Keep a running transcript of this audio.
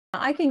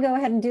I can go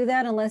ahead and do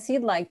that unless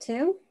you'd like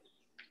to.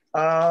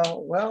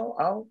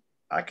 Well,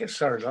 I can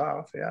start it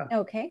off. Yeah.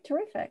 Okay,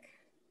 terrific.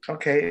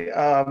 Okay.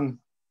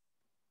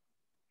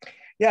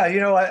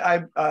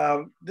 Yeah.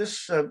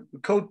 This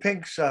Code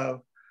Pink's.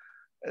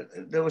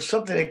 There was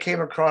something that came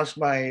across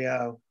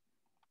my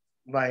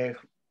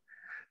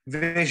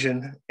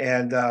vision,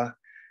 and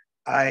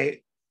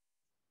I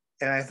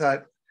I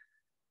thought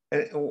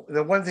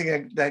the one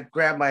thing that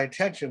grabbed my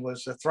attention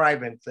was the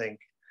Thrivent thing,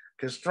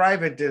 because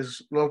Thrivent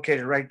is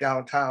located right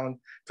downtown,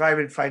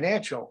 Thrivent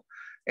Financial,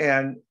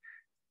 and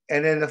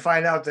then to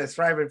find out that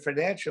Thrivent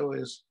Financial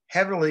is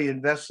heavily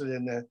invested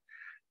in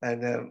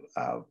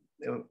the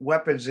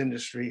weapons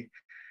industry,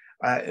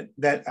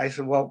 that I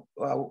said, well,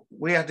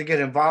 we have to get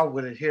involved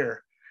with it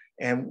here.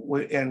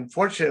 And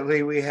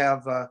fortunately, we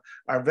have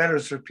our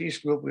Veterans for Peace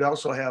group. We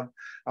also have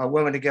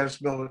Women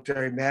Against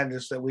Military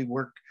Madness that we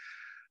work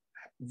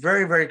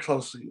very, very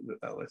closely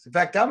with. In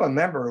fact, I'm a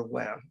member of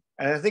WAM,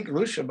 and I think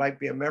Lucia might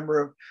be a member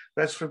of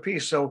Veterans for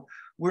Peace. So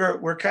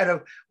we're kind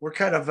of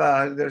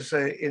there's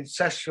an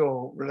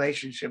incestual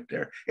relationship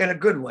there in a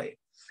good way,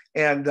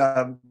 and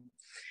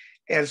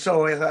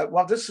so I thought,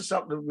 well, this is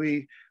something that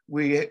we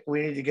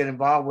need to get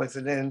involved with.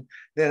 And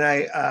then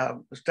I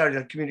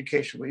started a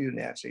communication with you,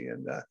 Nancy,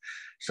 and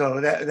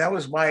so that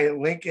was my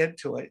link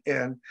into it.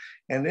 And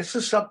this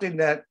is something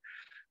that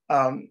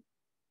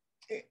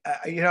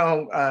you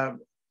know.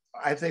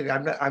 I think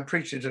I'm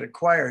preaching to the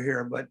choir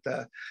here, but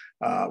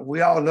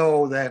we all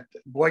know that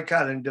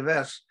boycott and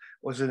divest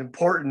was an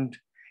important,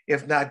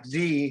 if not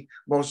the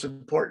most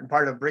important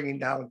part of bringing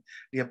down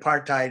the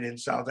apartheid in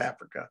South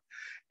Africa.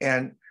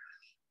 And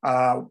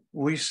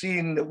we've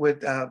seen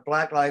with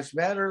Black Lives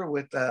Matter,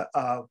 with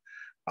the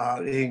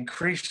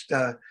increased,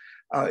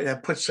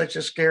 that put such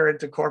a scare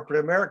into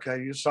corporate America.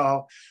 You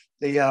saw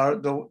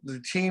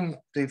the team,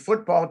 the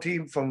football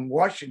team from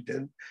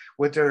Washington,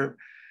 with their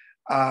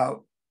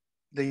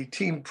the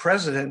team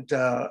president,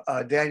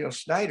 Daniel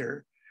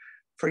Snyder,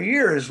 for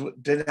years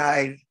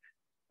denied.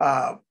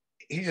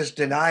 He just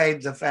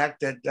denied the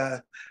fact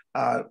that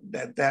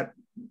that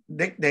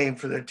nickname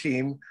for the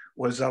team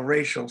was a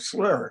racial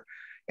slur,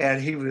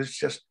 and he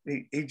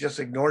just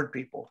ignored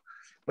people.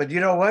 But you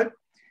know what?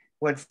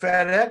 When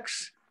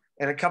FedEx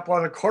and a couple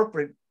other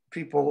corporate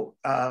people,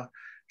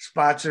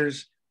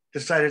 sponsors,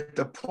 decided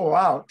to pull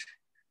out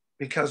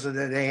because of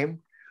the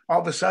name, all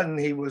of a sudden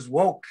he was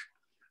woke,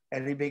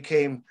 and he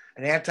became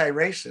an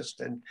anti-racist,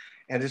 and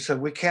it said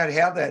we can't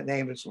have that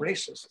name; it's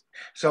racist.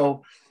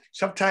 So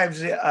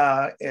sometimes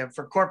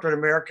for corporate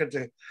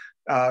America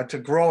to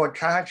grow a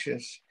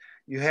conscience,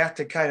 you have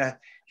to kind of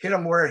hit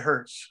them where it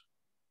hurts.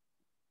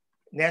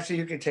 Nancy,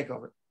 you can take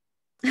over.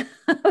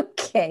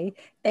 Okay,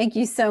 thank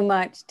you so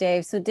much,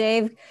 Dave. So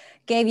Dave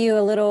gave you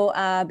a little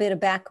bit of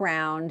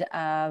background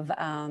of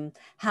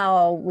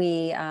how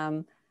we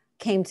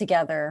came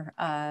together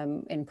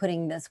in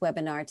putting this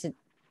webinar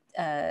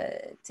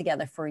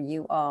together for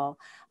you all.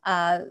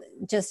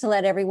 Just to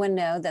let everyone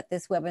know that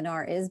this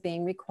webinar is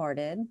being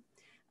recorded.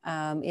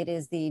 It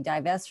is the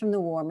Divest from the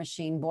War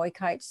Machine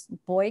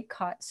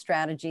Boycott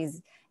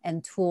Strategies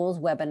and Tools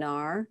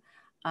webinar.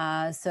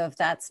 So if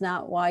that's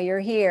not why you're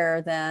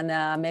here,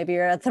 then maybe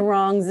you're at the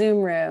wrong Zoom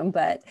room,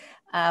 but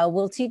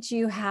we'll teach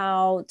you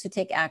how to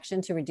take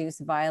action to reduce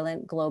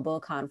violent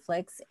global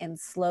conflicts and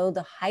slow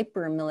the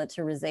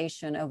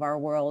hyper-militarization of our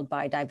world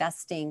by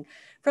divesting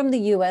from the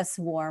US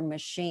war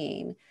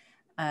machine.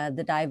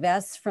 The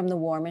Divest from the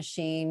War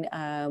Machine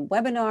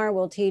webinar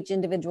will teach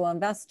individual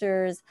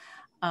investors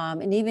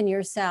and even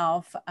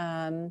yourself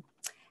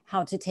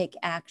how to take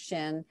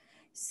action.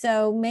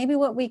 So maybe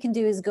what we can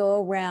do is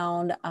go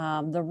around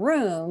the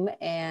room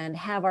and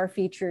have our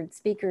featured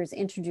speakers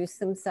introduce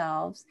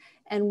themselves.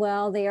 And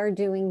while they are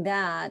doing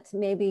that,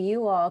 maybe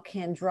you all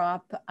can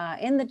drop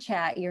in the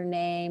chat your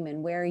name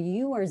and where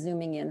you are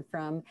zooming in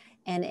from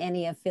and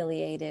any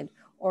affiliated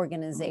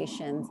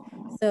organizations.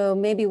 So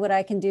maybe what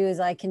I can do is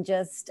I can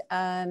just,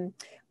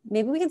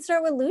 maybe we can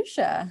start with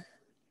Lucia.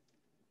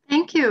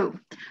 Thank you.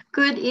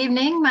 Good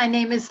evening. My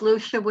name is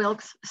Lucia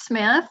Wilkes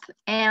Smith,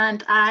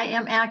 and I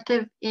am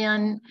active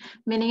in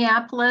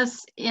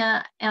Minneapolis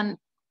in an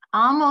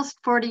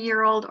almost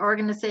 40-year-old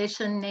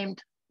organization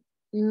named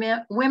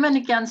Women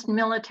Against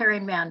Military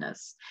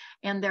Madness.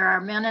 And there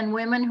are men and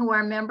women who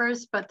are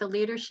members, but the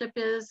leadership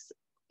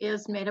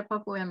is made up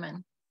of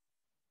women.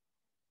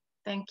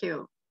 Thank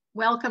you.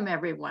 Welcome,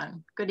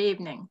 everyone. Good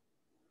evening.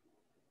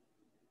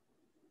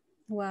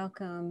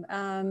 Welcome.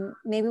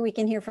 Maybe we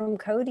can hear from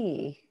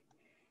Cody.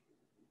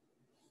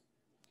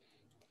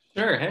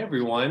 Sure. Hey,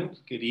 everyone.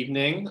 Good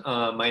evening.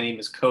 My name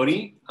is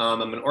Cody.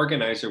 I'm an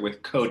organizer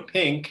with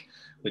CODEPINK,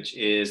 which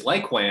is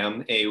like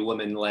WHAM, a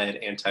women-led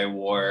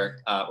anti-war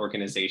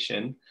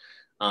organization.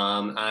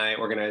 I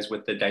organize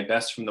with the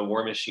Divest from the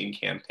War Machine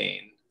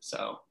campaign.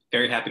 So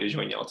very happy to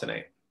join y'all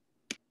tonight.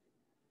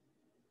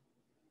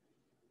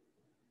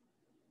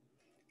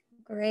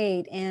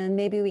 Great. And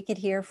maybe we could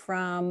hear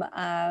from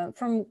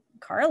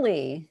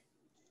Carley.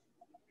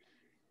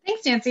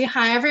 Thanks, Nancy.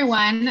 Hi,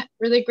 everyone.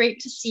 Really great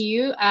to see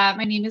you.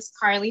 My name is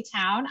Carley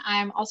Towne.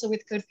 I'm also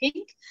with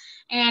CODEPINK,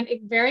 and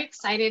very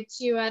excited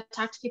to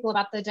talk to people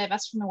about the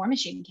Divest from the War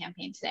Machine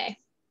campaign today.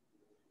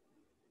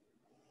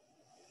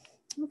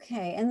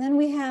 Okay, and then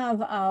we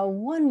have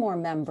one more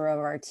member of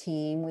our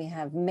team. We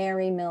have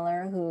Mary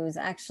Miller, who's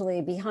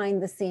actually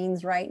behind the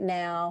scenes right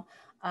now.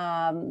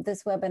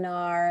 This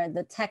webinar,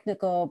 the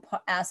technical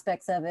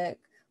aspects of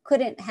it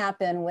couldn't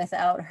happen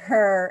without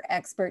her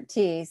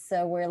expertise.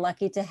 So we're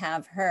lucky to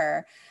have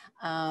her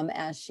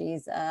as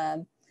she's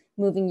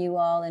moving you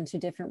all into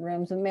different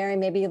rooms. But Mary,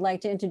 maybe you'd like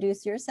to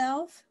introduce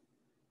yourself?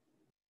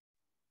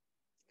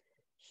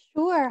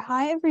 Sure.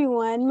 Hi,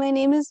 everyone. My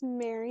name is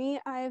Mary.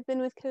 I've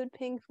been with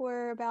CODEPINK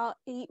for about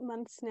 8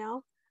 months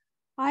now.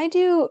 I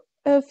do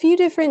a few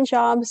different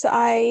jobs.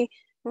 I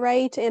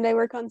write and I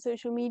work on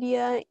social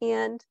media.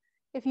 And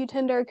if you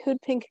attend our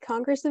CODEPINK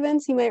Congress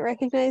events, you might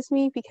recognize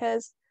me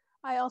because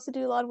I also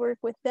do a lot of work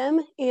with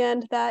them.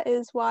 And that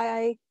is why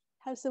I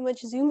have so much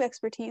Zoom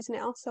expertise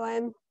now. So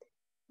I'm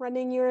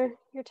running your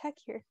tech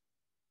here.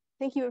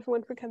 Thank you,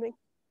 everyone, for coming.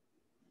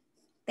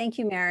 Thank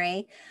you,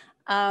 Mary.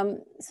 So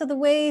the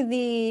way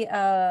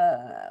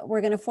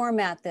we're going to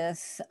format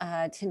this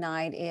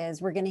tonight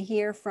is we're going to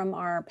hear from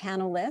our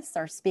panelists,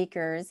 our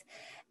speakers,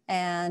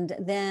 and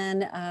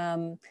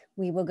then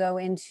we will go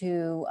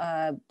into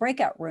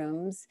breakout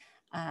rooms.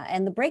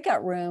 And the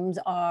breakout rooms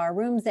are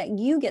rooms that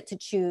you get to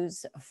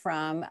choose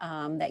from,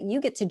 that you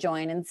get to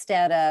join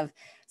instead of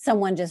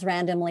someone just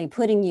randomly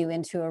putting you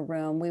into a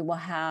room. We will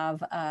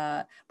have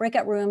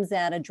breakout rooms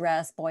that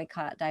address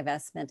boycott,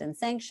 divestment, and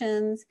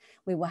sanctions.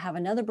 We will have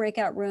another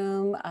breakout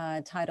room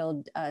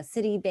titled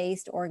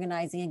City-Based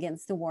Organizing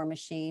Against the War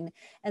Machine.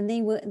 And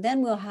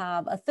then we'll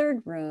have a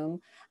third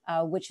room,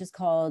 which is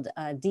called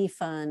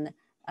Defund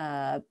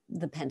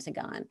the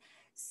Pentagon.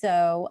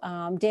 So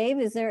Dave,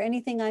 is there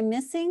anything I'm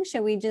missing?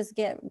 Shall we just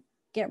get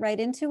right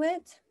into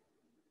it?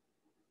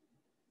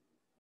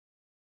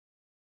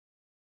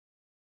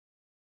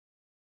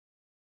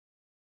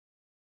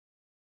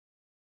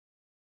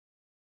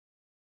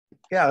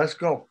 Yeah, let's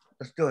go.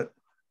 Let's do it.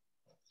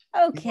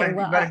 Okay. You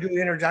better do the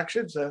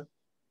introductions. I'll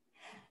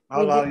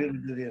allow you to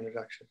do the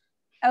introduction.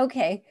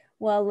 Okay.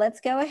 Well, let's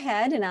go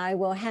ahead and I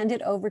will hand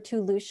it over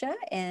to Lucia,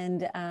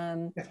 and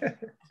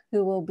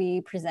who will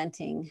be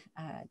presenting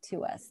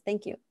to us.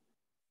 Thank you.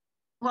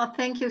 Well,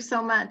 thank you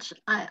so much.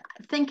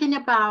 Thinking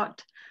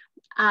about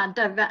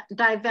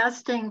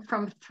divesting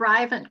from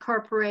Thrivent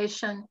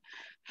Corporation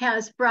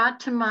has brought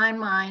to my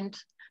mind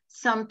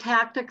some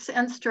tactics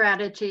and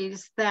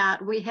strategies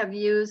that we have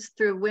used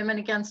through Women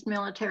Against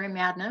Military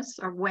Madness,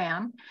 or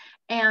WAM,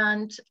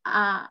 and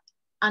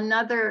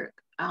another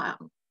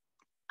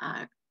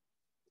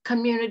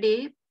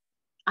community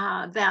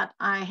that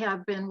I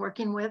have been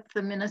working with,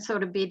 the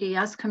Minnesota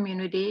BDS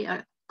community,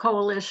 a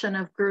coalition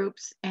of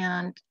groups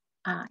and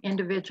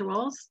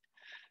individuals.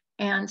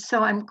 And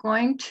so I'm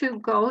going to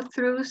go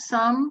through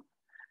some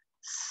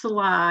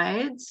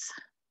slides,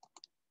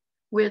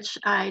 which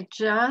I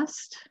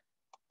just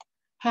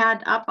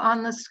had up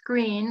on the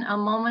screen a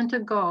moment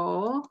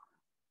ago.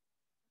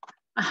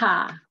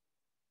 Aha.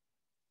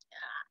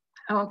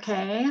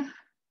 Okay.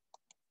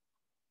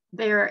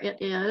 There it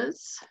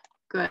is.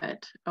 Good.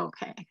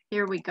 Okay,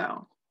 here we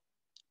go.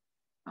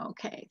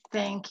 Okay,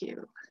 thank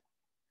you.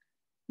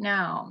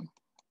 Now,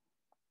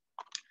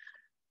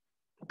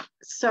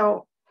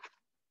 so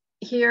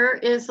here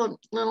is a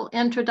little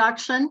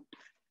introduction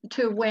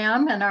to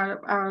WAM and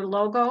our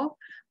logo.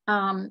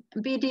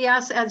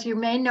 BDS, as you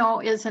may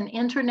know, is an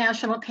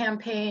international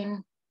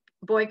campaign,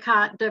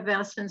 boycott,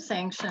 divest, and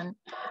sanction,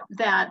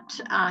 that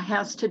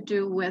has to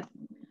do with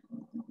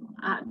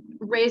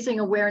raising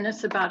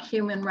awareness about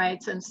human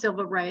rights and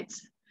civil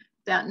rights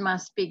that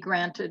must be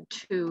granted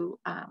to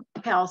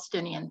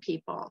Palestinian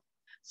people.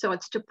 So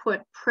it's to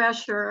put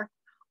pressure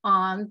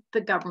on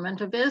the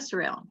government of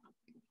Israel.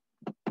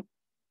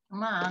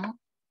 Come on.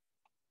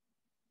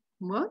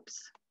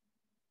 Whoops.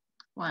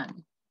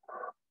 One.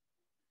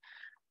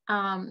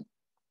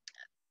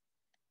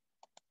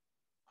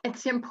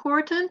 It's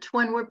important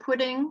when we're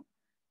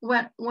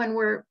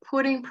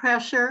putting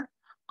pressure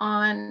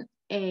on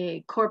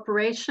a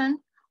corporation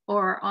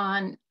or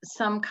on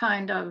some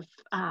kind of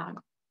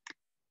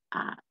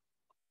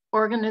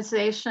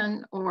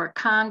organization or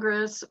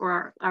Congress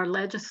or our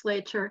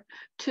legislature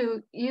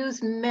to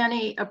use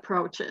many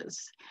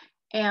approaches.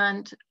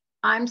 And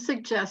I'm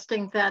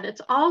suggesting that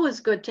it's always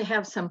good to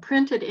have some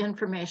printed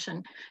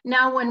information.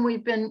 Now, when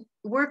we've been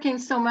working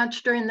so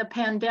much during the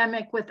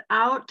pandemic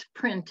without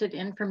printed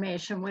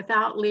information,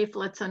 without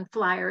leaflets and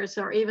flyers,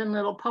 or even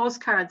little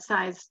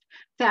postcard-sized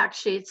fact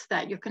sheets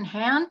that you can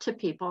hand to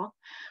people,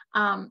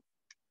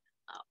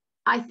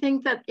 I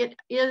think that it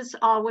is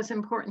always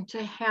important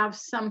to have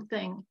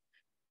something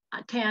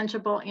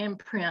tangible in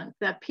print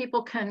that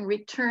people can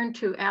return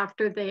to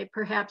after they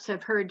perhaps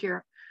have heard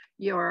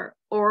your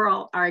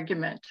oral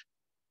argument.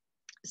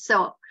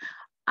 So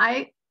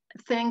I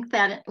think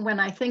that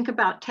when I think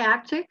about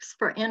tactics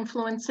for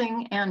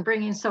influencing and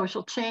bringing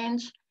social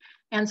change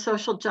and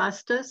social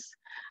justice,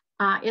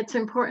 It's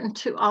important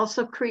to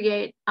also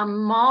create a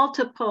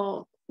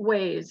multiple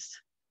ways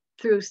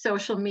through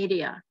social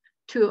media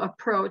to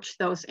approach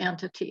those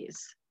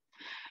entities.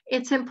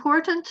 It's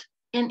important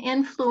in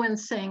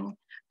influencing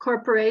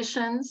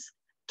corporations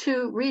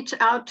to reach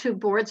out to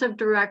boards of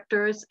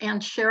directors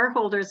and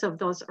shareholders of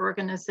those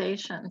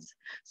organizations.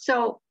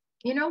 So,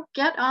 you know,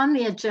 get on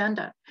the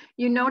agenda.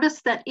 You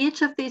notice that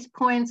each of these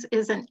points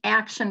is an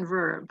action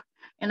verb.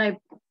 And I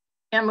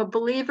am a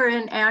believer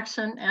in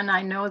action, and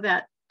I know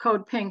that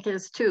CODEPINK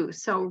is too.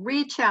 So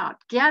reach out,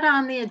 get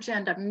on the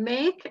agenda,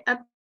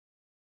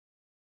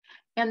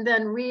 and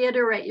then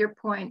reiterate your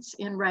points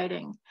in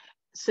writing.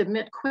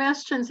 Submit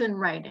questions in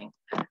writing.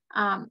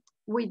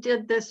 We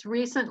did this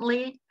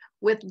recently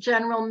with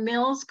General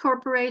Mills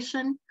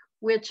Corporation,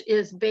 which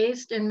is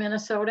based in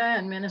Minnesota,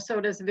 and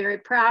Minnesota is very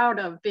proud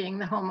of being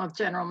the home of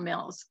General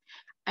Mills.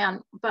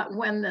 But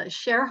when the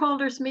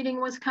shareholders meeting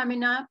was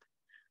coming up,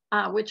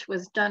 which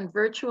was done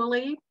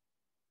virtually,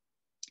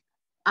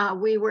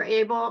 we were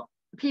able,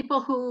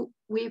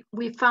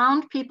 we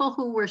found people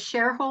who were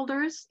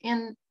shareholders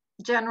in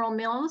General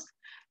Mills,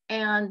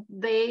 and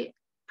they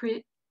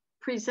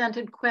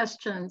presented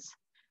questions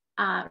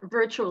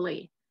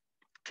virtually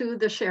to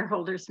the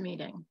shareholders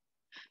meeting.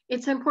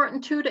 It's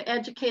important too to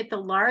educate the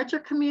larger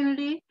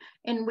community,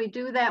 and we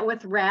do that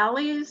with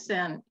rallies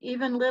and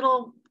even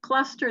little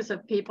clusters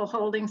of people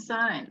holding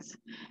signs.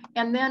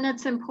 And then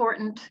it's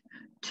important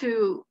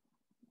to,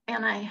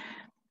 and I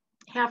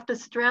have to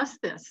stress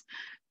this,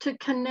 to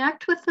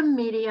connect with the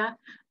media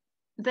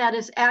that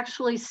is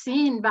actually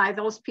seen by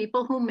those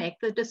people who make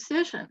the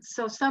decisions.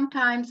 So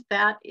sometimes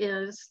that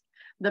is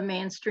the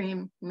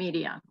mainstream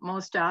media,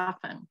 most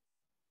often.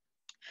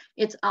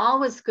 It's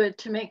always good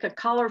to make a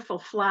colorful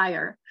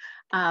flyer.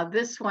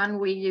 This one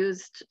we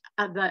used,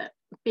 the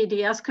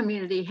BDS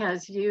community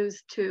has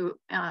used to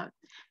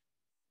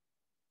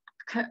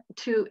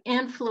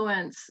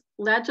influence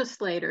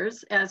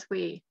legislators as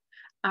we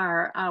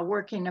are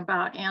working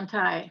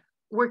on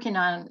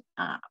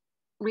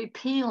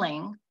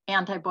repealing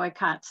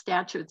anti-boycott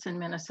statutes in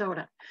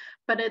Minnesota.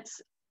 But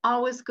it's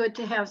always good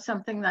to have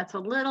something that's a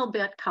little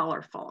bit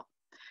colorful,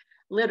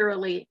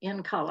 literally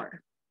in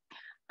color.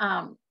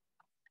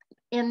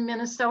 In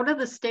Minnesota,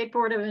 the State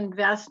Board of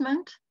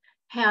Investment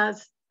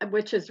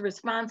which is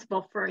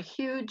responsible for a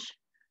huge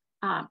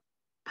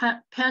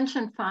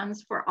pension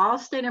funds for all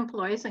state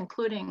employees,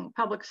 including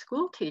public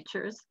school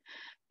teachers.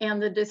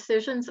 And the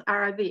decisions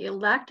are the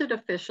elected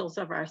officials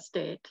of our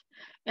state.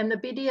 And the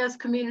BDS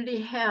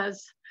community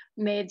has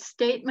made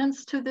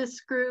statements to this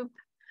group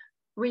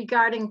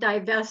regarding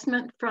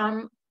divestment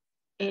from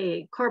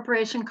a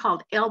corporation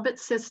called Elbit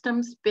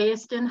Systems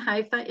based in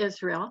Haifa,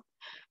 Israel.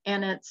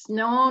 And it's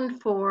known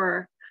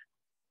for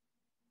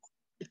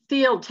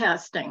field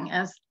testing,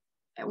 as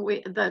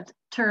the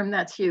term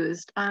that's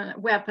used, on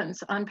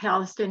weapons on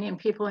Palestinian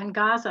people in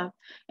Gaza.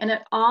 And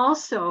it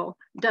also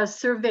does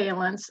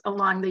surveillance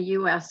along the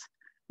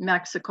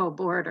US-Mexico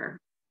border.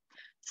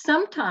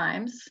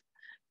 Sometimes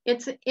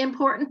it's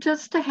important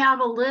just to have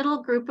a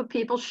little group of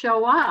people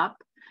show up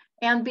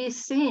and be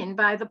seen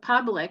by the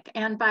public,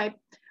 and by,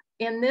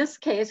 in this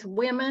case,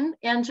 women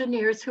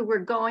engineers who were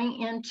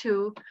going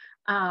into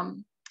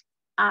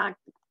a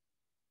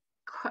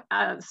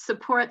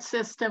support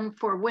system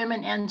for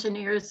women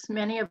engineers,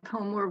 many of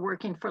whom were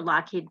working for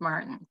Lockheed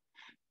Martin.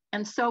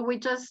 And so we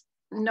just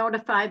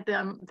notified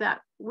them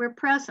that we're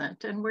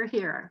present and we're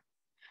here.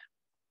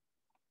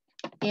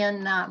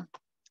 In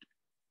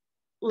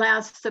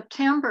last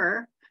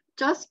September,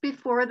 just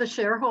before the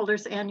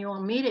shareholders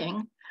annual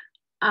meeting,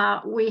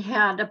 we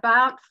had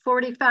about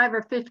 45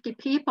 or 50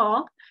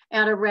 people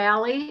at a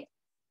rally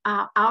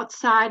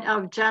outside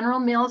of General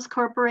Mills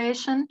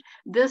Corporation.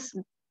 This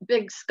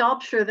big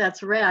sculpture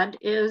that's red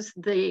is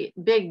the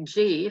big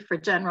G for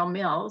General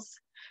Mills.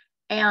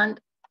 And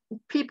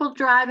people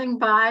driving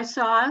by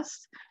saw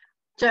us.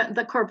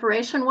 The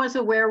corporation was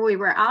aware we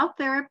were out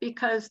there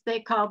because they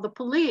called the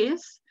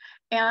police,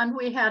 and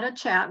we had a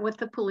chat with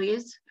the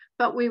police,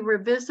 but we were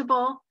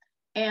visible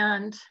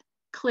and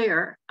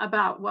clear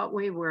about what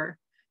we were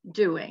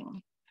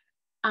doing.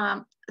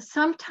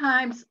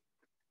 Sometimes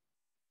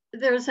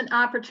there's an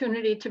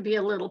opportunity to be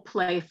a little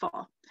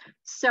playful.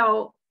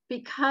 So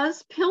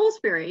because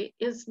Pillsbury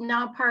is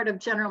now part of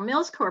General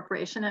Mills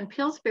Corporation, and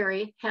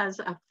Pillsbury has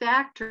a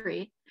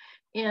factory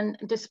in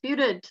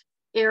disputed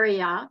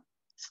area,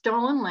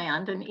 stolen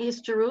land in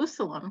East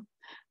Jerusalem,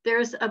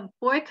 there's a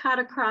boycott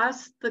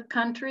across the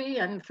country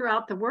and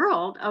throughout the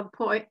world of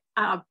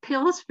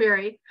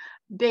Pillsbury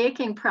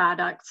baking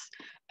products.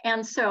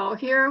 And so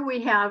here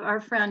we have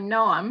our friend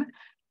Noam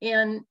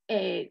in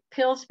a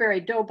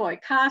Pillsbury doughboy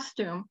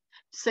costume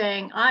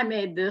saying, I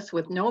made this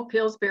with no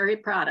Pillsbury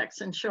products,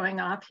 and showing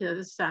off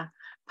his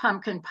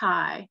pumpkin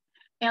pie.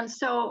 And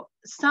so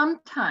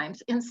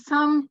sometimes in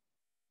some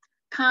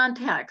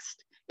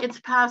context, it's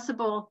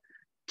possible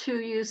to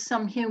use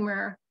some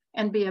humor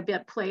and be a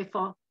bit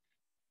playful,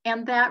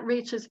 and that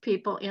reaches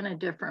people in a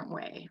different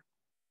way.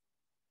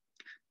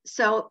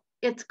 So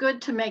it's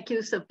good to make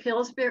use of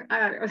Pillsbury,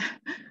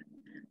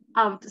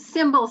 of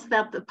symbols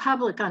that the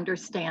public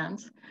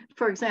understands.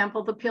 For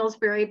example, the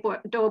Pillsbury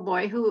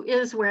Doughboy, who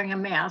is wearing a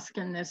mask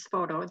in this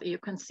photo that you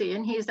can see,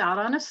 and he's out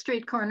on a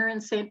street corner in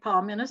St.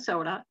 Paul,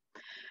 Minnesota,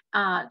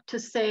 to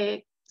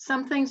say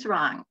something's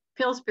wrong,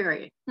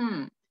 Pillsbury.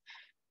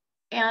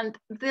 And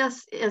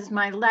this is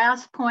my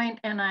last point,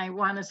 and I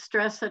want to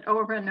stress it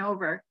over and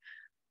over.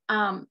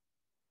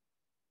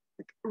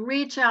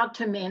 Reach out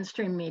to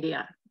mainstream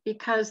media,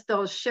 because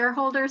those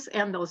shareholders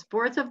and those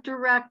boards of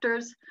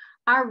directors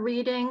are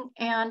reading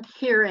and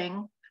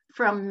hearing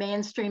from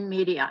mainstream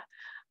media.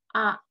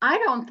 I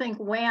don't think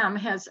WHAM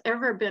has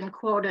ever been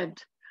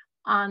quoted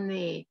in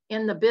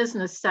the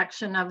business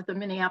section of the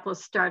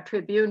Minneapolis Star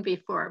Tribune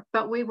before,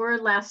 but we were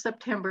last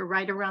September,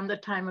 right around the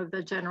time of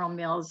the General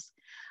Mills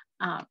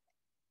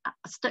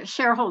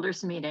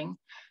shareholders meeting.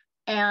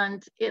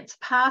 And it's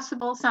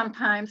possible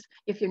sometimes,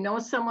 if you know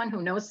someone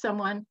who knows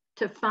someone,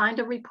 to find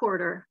a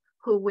reporter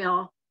who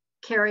will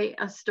carry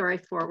a story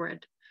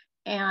forward.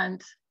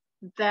 And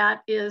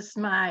that is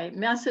my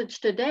message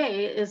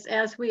today, is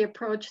as we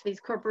approach these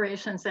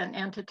corporations and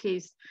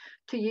entities,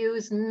 to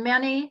use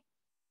many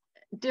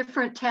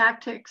different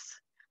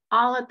tactics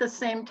all at the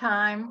same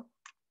time,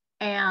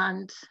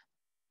 and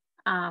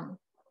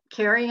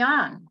carry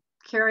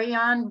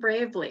on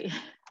bravely.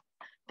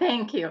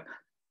 Thank you.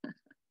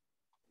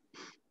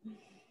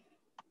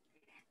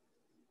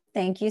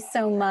 Thank you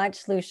so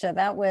much, Lucia.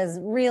 That was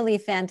really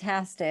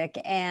fantastic.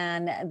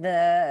 And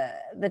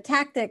the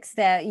tactics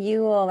that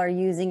you all are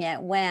using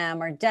at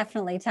WHAM are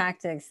definitely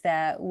tactics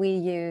that we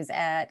use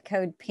at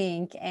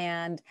CODEPINK.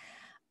 And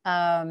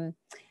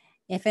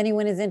if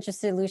anyone is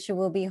interested, Lucia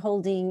will be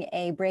holding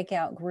a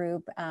breakout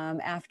group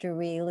after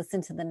we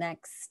listen to the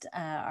next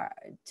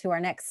to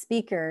our next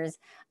speakers.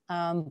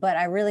 But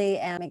I really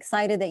am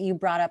excited that you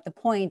brought up the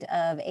point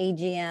of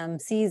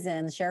AGM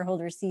season.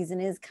 Shareholder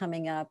season is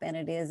coming up, and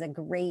it is a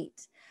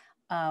great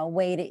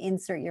way to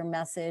insert your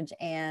message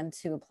and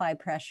to apply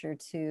pressure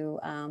to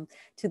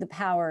the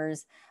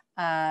powers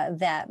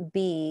that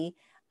be.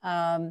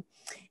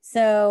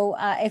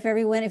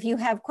 If you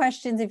have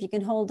questions, if you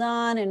can hold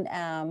on and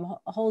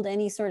hold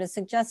any sort of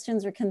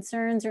suggestions or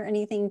concerns or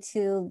anything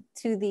for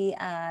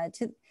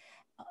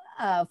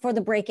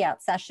the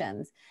breakout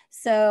sessions.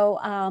 So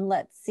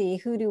let's see,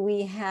 who do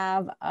we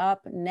have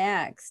up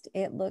next?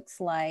 It looks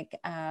like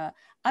up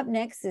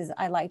next is,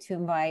 I'd like to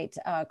invite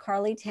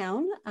Carley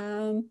Towne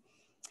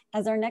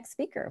as our next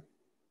speaker.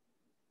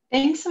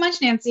 Thanks so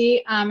much,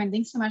 Nancy. And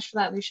thanks so much for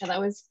that, Lucia. That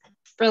was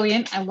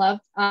brilliant. I love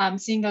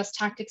seeing those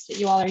tactics that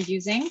you all are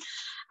using.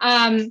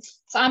 So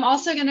I'm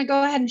also going to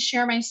go ahead and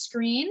share my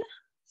screen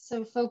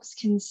so folks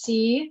can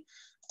see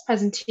the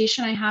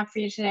presentation I have for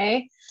you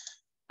today.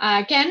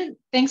 Again,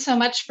 thanks so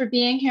much for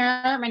being here.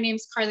 My name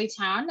is Carley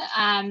Towne.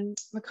 I'm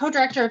a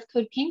co-director of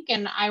CODEPINK,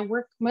 and I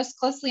work most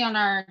closely on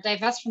our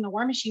Divest from the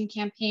War Machine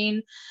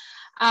campaign,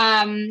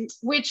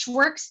 which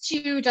works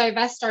to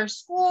divest our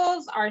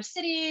schools, our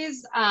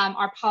cities,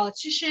 our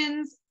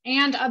politicians,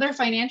 and other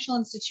financial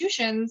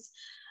institutions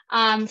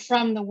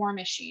from the war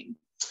machine.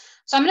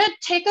 So I'm going to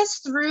take us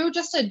through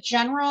just a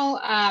general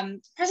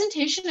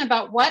presentation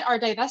about what our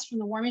Divest from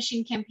the War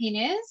Machine campaign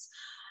is.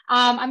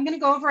 I'm going to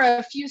go over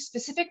a few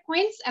specific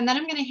points, and then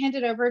I'm going to hand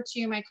it over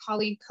to my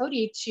colleague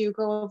Cody to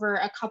go over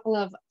a couple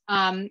of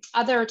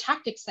other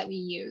tactics that we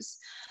use.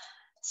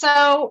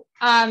 So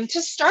to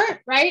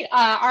start, right,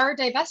 our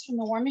Divest from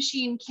the War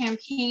Machine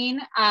campaign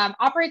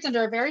operates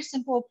under a very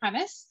simple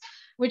premise,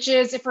 which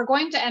is if we're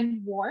going to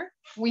end war,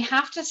 we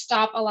have to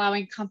stop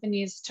allowing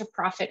companies to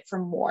profit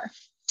from war.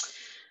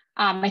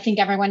 I think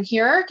everyone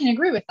here can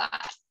agree with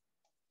that.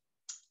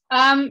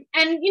 And,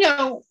 you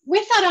know,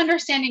 with that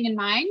understanding in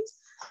mind,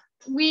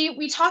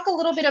 we talk a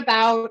little bit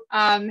about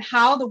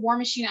how the war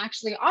machine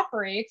actually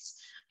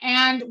operates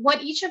and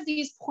what each of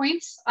these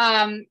points,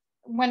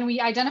 when we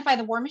identify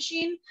the war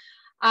machine,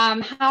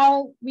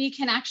 how we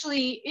can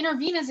actually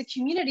intervene as a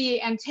community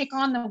and take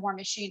on the war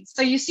machine.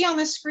 So you see on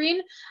the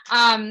screen,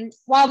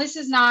 while this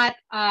is not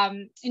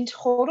in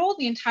total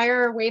the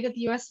entire way that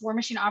the US war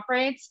machine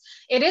operates,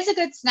 it is a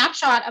good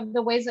snapshot of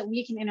the ways that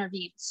we can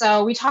intervene.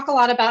 So we talk a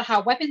lot about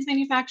how weapons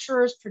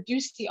manufacturers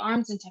produce the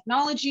arms and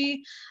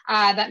technology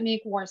that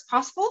make wars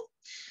possible,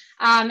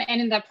 and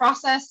in the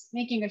process,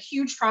 making a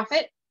huge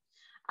profit.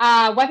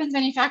 Weapons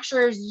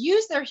manufacturers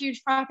use their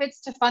huge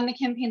profits to fund the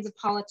campaigns of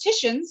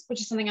politicians,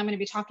 which is something I'm going to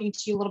be talking to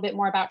you a little bit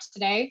more about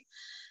today.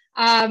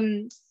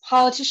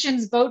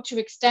 Politicians vote to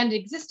extend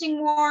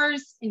existing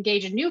wars,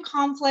 engage in new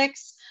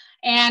conflicts,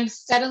 and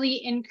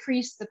steadily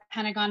increase the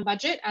Pentagon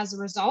budget as a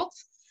result.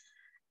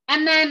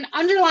 And then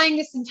underlying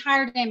this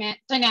entire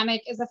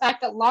dynamic is the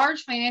fact that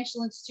large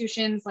financial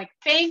institutions like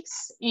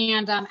banks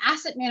and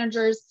asset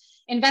managers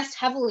invest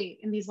heavily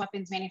in these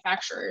weapons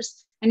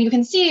manufacturers. And you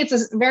can see it's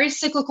a very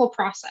cyclical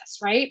process,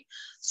 right?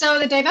 So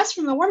the Divest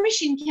from the War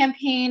Machine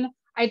campaign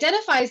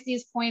identifies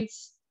these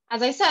points,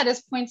 as I said,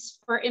 as points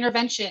for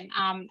intervention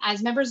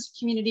as members of the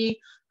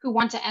community who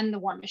want to end the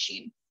war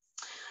machine.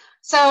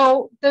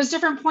 So those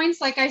different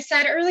points, like I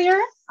said earlier,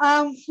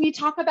 we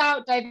talk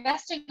about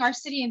divesting our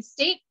city and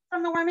state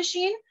from the war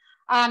machine.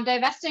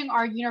 divesting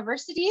our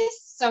universities,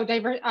 so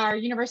our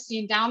university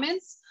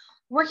endowments,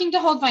 working to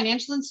hold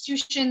financial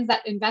institutions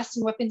that invest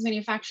in weapons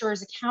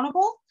manufacturers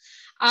accountable,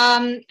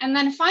 and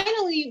then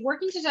finally,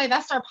 working to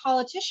divest our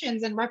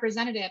politicians and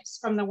representatives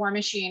from the war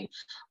machine,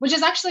 which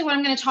is actually what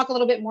I'm going to talk a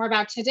little bit more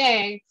about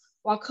today,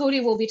 while Cody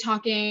will be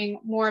talking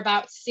more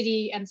about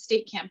city and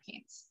state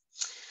campaigns.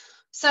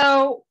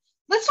 So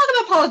let's talk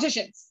about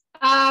politicians.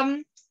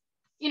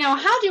 You know,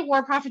 how do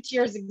war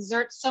profiteers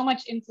exert so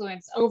much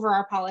influence over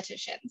our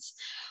politicians?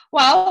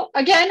 Well,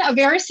 again, a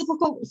very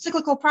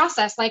cyclical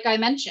process, like I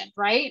mentioned,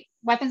 right?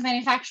 Weapons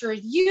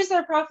manufacturers use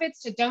their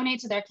profits to donate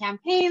to their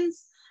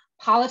campaigns.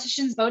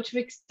 Politicians vote to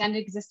extend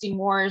existing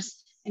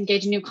wars,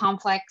 engage in new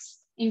conflicts,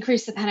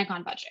 increase the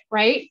Pentagon budget,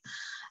 right?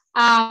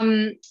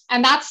 And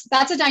that's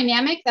a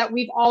dynamic that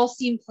we've all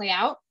seen play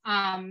out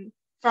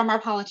from our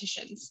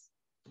politicians.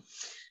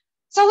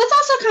 So let's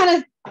also kind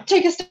of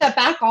take a step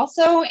back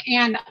also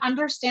and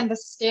understand the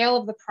scale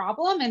of the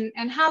problem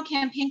and how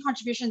campaign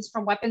contributions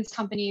from weapons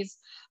companies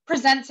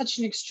present such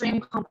an extreme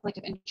conflict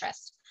of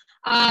interest.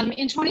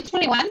 In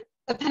 2021,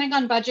 the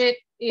Pentagon budget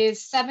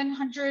is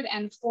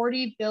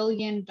 $740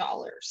 billion,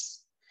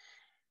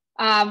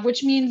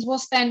 which means we'll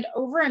spend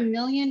over $1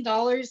 million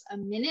a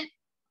minute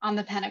on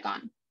the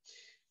Pentagon,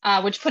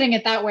 which, putting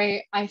it that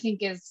way, I think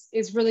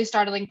is really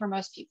startling for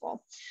most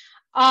people.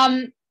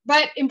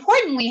 But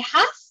importantly,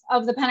 half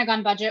of the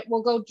Pentagon budget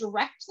will go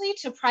directly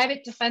to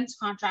private defense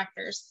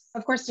contractors,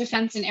 of course,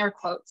 defense in air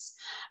quotes,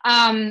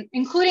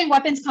 including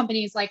weapons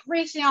companies like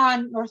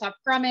Raytheon, Northrop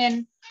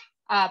Grumman,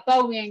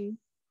 Boeing.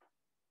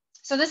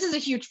 So this is a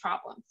huge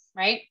problem,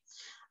 right?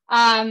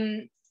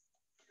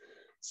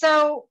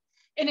 So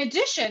in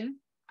addition,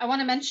 I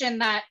want to mention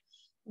that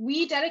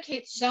we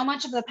dedicate so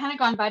much of the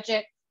Pentagon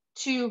budget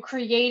to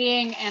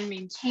creating and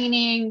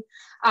maintaining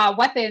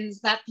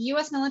weapons that the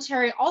US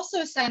military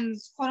also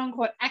sends quote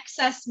unquote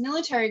excess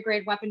military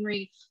grade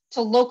weaponry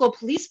to local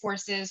police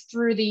forces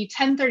through the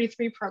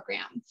 1033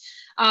 program,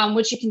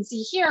 which you can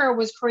see here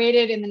was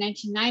created in the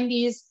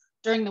 1990s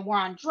during the war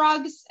on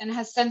drugs and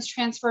has since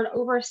transferred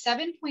over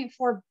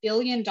 $7.4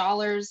 billion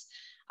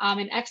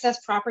in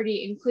excess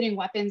property, including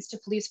weapons, to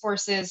police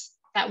forces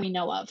that we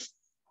know of,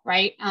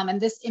 right? And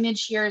this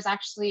image here is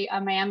actually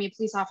a Miami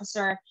police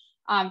officer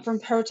from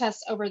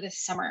protests over this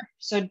summer.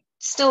 So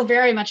still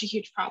very much a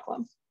huge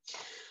problem.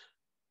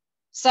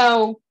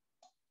 So,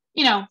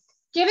 you know,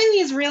 given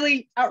these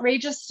really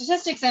outrageous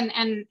statistics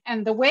and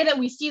the way that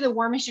we see the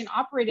war machine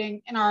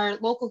operating in our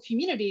local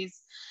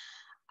communities,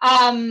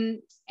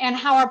 and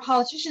how our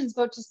politicians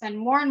vote to spend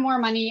more and more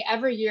money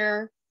every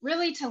year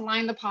really to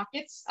line the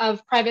pockets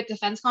of private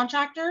defense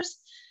contractors,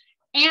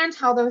 and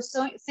how those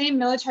same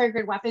military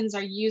grade weapons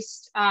are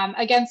used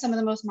against some of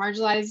the most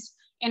marginalized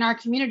in our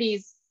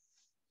communities,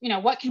 you know,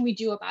 what can we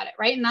do about it,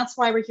 right? And that's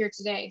why we're here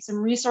today. Some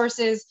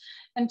resources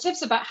and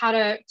tips about how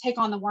to take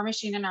on the war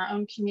machine in our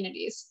own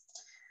communities.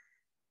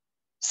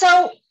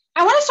 So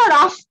I want to start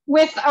off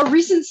with a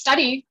recent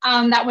study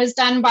that was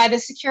done by the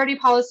Security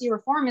Policy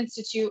Reform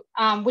Institute,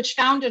 which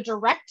found a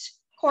direct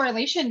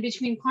correlation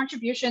between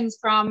contributions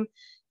from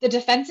the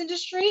defense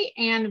industry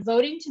and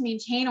voting to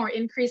maintain or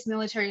increase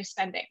military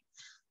spending.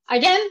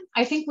 Again,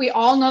 I think we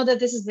all know that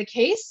this is the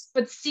case,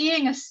 but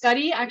seeing a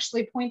study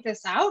actually point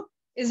this out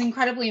is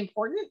incredibly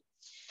important.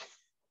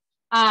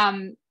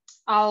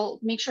 I'll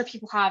make sure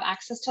people have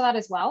access to that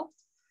as well.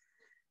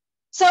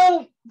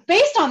 So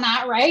based on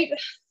that, right,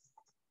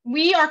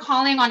 we are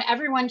calling on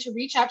everyone to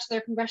reach out to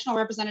their congressional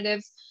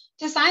representatives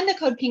to sign the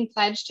CODEPINK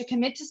pledge to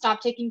commit to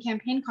stop taking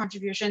campaign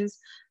contributions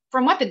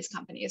from weapons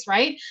companies,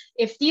 right?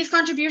 If these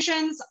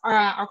contributions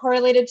are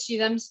correlated to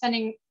them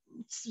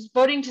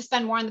voting to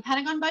spend more on the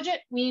Pentagon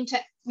budget, we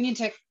need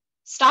to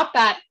stop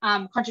that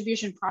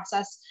contribution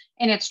process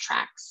in its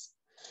tracks.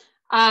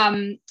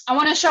 I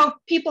want to show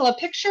people a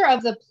picture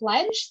of the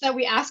pledge that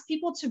we ask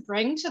people to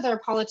bring to their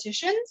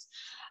politicians.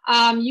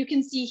 You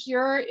can see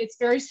here, it's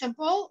very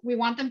simple. We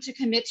want them to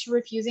commit to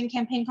refusing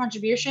campaign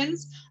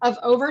contributions of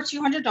over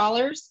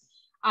 $200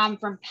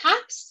 from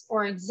PACs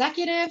or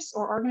executives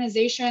or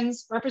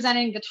organizations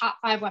representing the top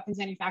 5 weapons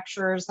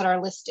manufacturers that are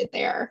listed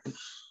there.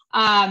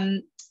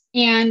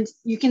 And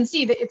you can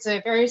see that it's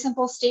a very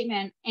simple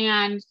statement,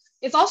 and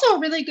it's also a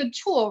really good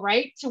tool,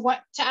 right? To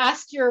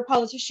ask your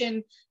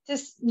politician,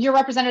 your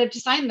representative, to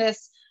sign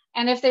this.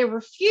 And if they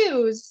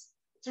refuse,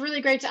 it's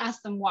really great to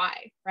ask them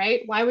why,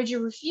 right? Why would you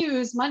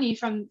refuse money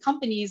from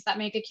companies that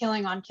make a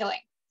killing on killing?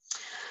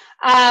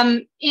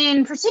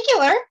 In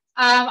particular,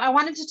 I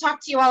wanted to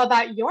talk to you all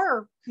about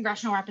your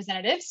congressional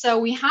representatives. So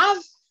we have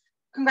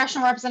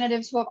congressional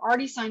representatives who have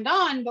already signed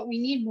on, but we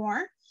need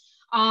more.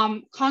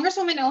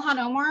 Congresswoman Ilhan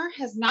Omar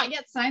has not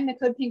yet signed the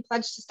CODEPINK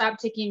pledge to stop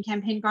taking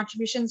campaign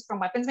contributions from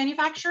weapons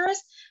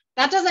manufacturers.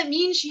 That doesn't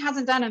mean she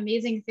hasn't done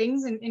amazing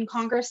things in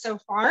Congress so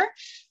far.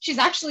 She's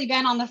actually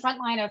been on the front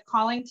line of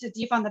calling to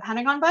defund the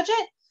Pentagon budget,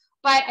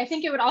 but I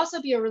think it would also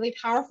be a really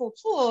powerful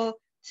tool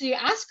to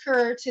ask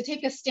her to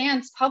take a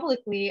stance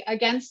publicly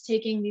against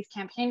taking these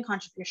campaign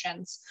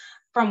contributions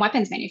from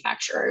weapons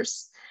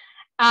manufacturers.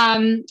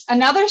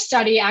 Another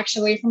study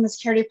actually from the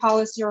Security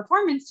Policy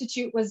Reform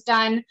Institute was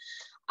done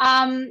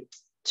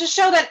to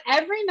show that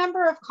every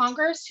member of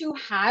Congress who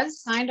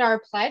has signed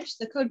our pledge,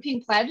 the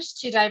CODEPINK pledge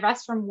to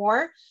divest from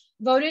war,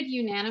 voted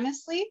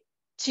unanimously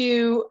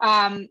to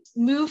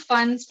move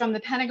funds from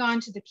the Pentagon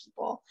to the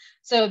people.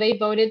 So they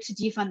voted to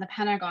defund the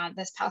Pentagon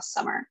this past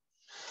summer.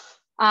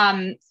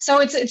 So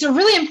it's a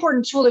really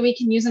important tool that we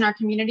can use in our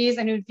communities,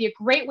 and it would be a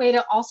great way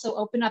to also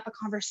open up a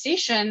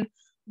conversation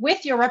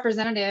with your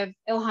representative,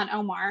 Ilhan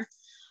Omar,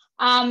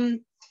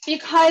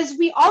 because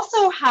we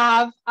also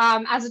have,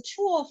 as a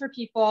tool for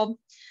people,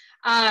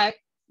 we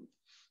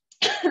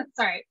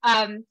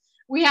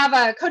have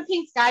a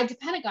CODEPINK's Guide to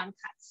Pentagon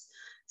Cuts.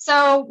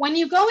 So when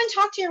you go and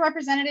talk to your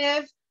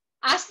representative,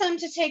 ask them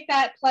to take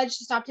that pledge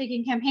to stop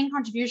taking campaign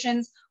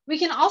contributions, we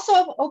can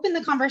also open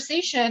the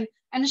conversation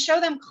and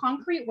show them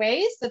concrete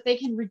ways that they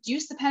can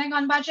reduce the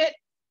Pentagon budget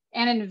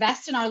and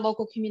invest in our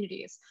local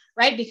communities,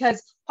 right?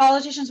 Because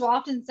politicians will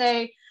often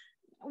say,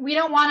 we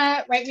don't want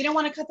to, right? We don't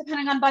want to cut the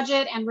Pentagon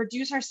budget and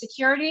reduce our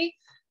security.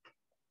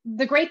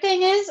 The great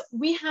thing is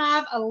we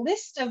have a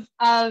list of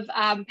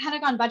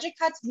Pentagon budget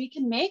cuts we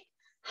can make,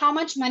 how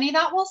much money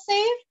that will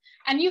save,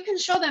 and you can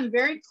show them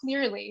very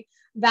clearly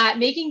that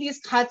making these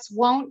cuts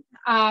won't,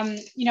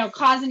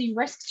 cause any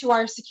risk to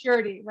our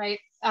security, right?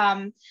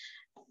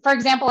 For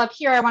example, up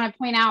here, I want to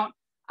point out,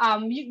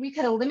 we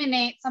could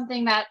eliminate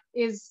something that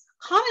is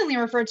commonly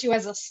referred to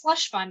as a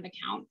slush fund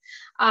account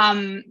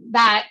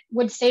that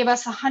would save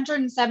us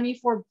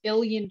 $174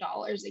 billion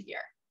a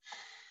year.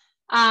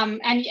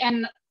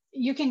 And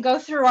you can go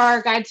through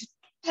our guide to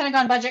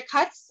Pentagon budget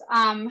cuts.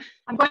 I'm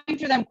going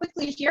through them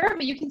quickly here,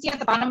 but you can see at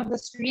the bottom of the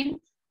screen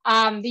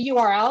the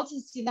URL to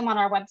see them on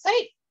our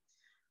website.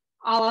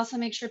 I'll also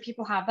make sure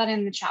people have that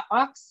in the chat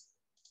box.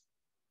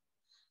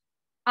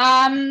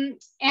 And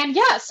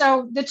yeah,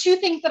 so the two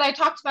things that I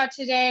talked about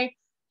today,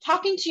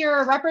 talking to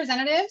your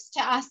representatives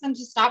to ask them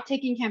to stop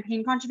taking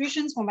campaign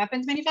contributions from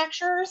weapons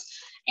manufacturers,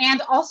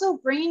 and also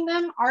bringing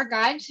them our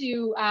guide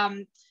to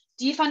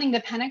defunding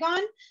the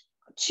Pentagon,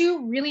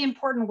 two really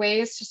important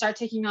ways to start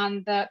taking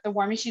on the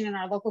war machine in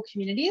our local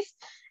communities.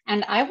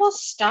 And I will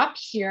stop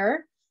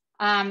here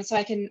so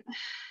I can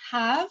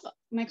have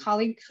my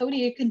colleague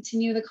Cody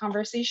continue the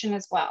conversation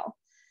as well.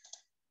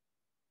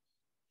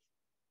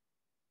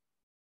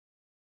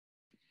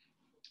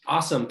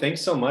 Awesome.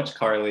 Thanks so much,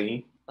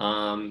 Carley.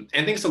 And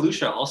thanks to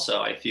Lucia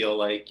also. I feel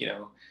like,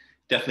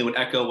 definitely would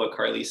echo what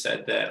Carley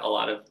said, that a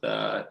lot of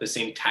the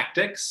same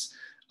tactics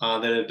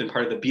that have been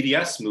part of the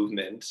BDS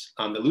movement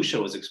that Lucia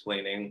was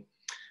explaining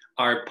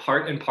are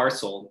part and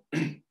parcel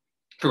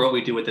for what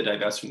we do with the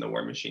Divest from the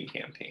War Machine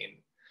campaign.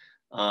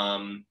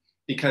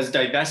 Because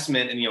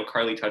divestment, and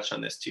Carley touched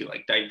on this too,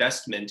 like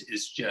divestment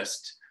is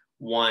just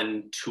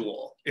one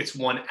tool. It's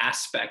one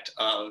aspect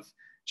of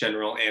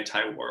general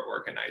anti-war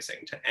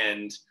organizing to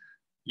end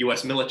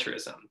US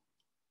militarism,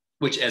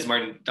 which, as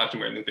Dr.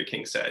 Martin Luther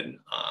King said,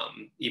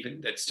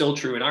 even that's still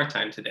true in our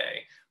time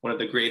today, one of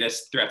the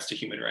greatest threats to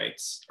human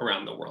rights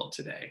around the world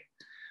today.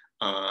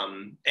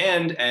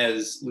 And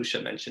as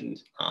Lucia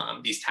mentioned,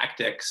 these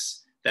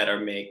tactics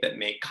that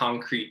make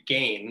concrete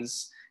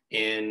gains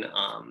in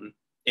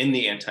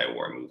the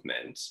anti-war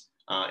movement,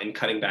 in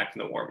cutting back from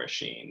the war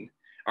machine,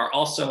 are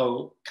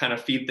also kind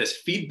of feed this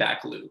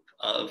feedback loop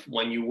of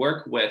when you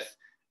work with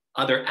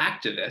other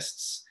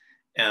activists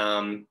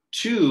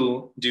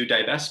to do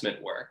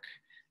divestment work,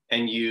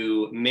 and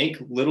you make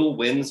little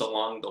wins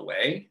along the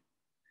way,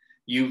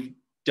 you've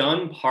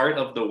done part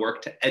of the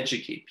work to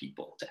educate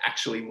people, to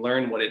actually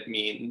learn what it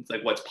means,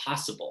 like what's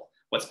possible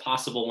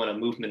when a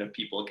movement of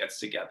people gets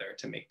together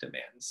to make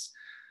demands.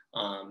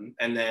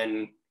 And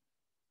then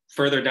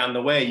further down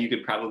the way, you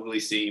could probably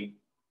see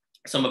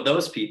some of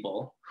those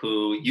people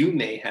who you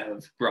may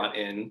have brought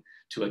in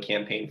to a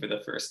campaign for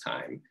the first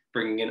time,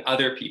 bringing in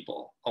other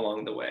people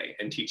along the way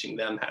and teaching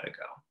them how to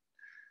go.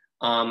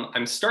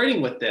 I'm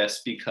starting with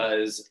this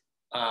because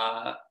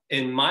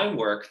in my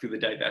work through the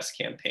Divest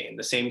campaign,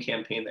 the same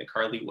campaign that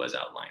Carley was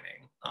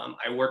outlining,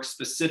 I work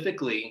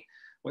specifically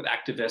with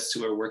activists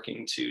who are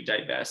working to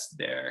divest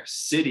their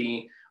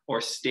city or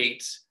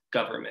state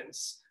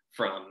governments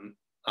from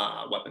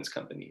weapons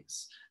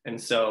companies. And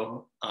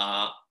so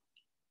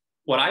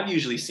what I've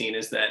usually seen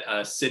is that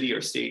a city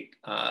or state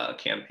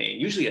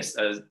campaign, usually a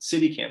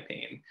city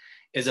campaign,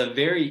 is a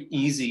very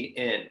easy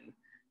in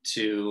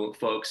to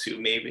folks who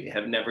maybe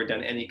have never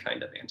done any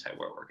kind of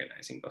anti-war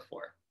organizing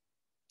before.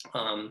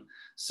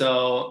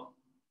 So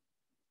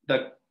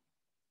the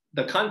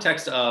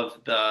context of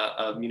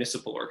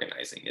municipal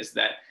organizing is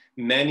that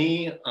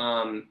many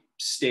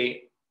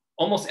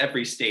almost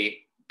every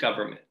state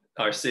government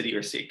or city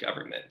or state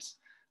government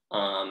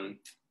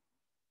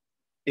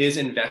is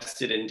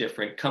invested in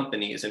different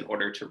companies in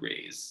order to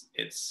raise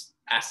its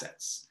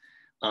assets.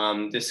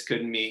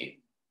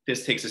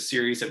 This takes a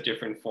series of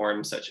different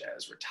forms, such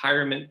as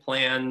retirement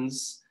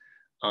plans,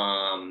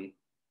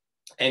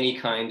 any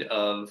kind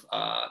of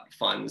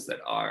funds that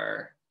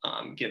are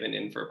given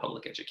in for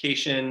public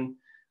education,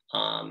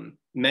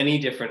 many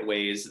different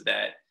ways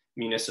that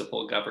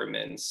municipal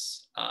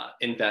governments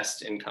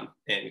invest in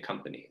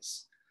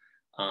companies.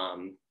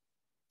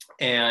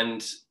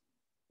 And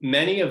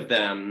many of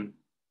them,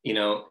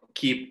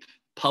 keep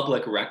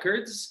public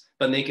records,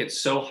 but make it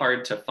so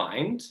hard to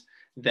find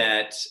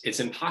that it's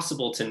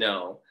impossible to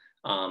know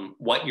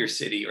what your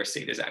city or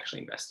state is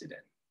actually invested in.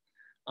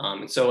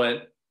 And so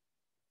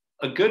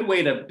a good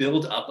way to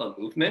build up a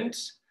movement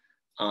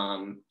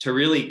to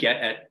really get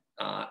at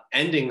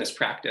ending this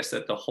practice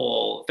that the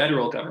whole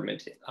federal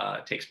government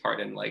takes part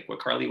in, like what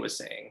Carley was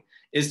saying,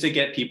 is to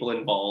get people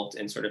involved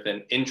in sort of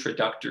an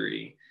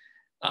introductory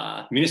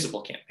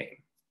municipal campaign.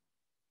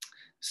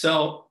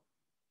 So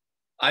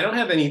I don't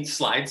have any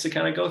slides to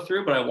kind of go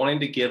through, but I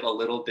wanted to give a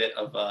little bit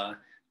of a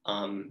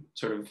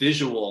sort of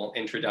visual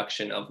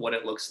introduction of what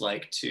it looks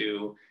like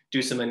to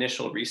do some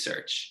initial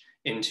research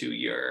into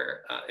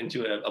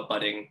a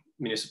budding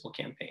municipal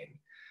campaign.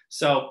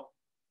 So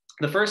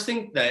the first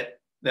thing that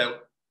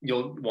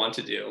you'll want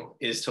to do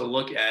is to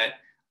look at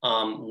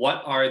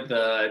what are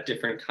the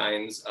different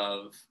kinds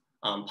of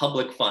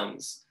public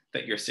funds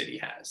that your city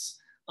has.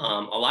 A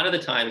lot of the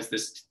times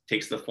this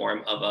takes the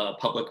form of a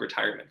public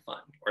retirement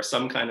fund or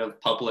some kind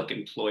of public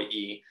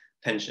employee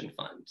pension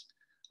fund.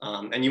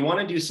 And you want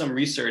to do some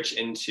research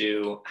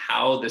into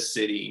how the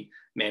city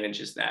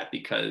manages that,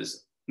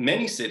 because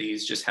many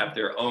cities just have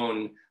their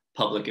own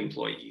public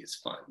employees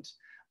fund.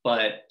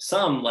 But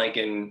some, like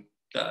in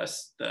the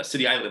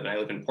city I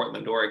live in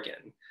Portland,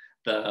 Oregon,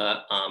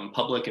 the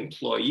public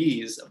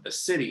employees of the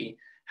city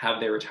have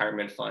their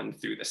retirement fund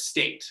through the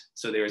state.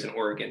 So there's an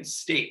Oregon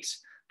state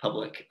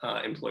public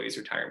employees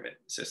retirement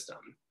system.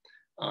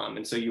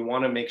 And so you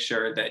want to make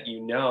sure that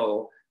you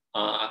know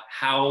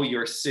how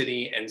your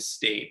city and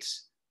state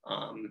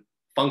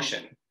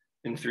function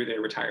and through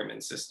their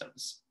retirement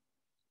systems.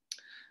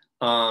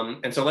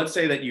 And so let's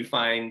say that you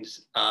find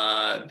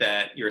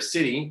that your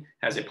city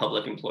has a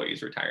public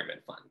employees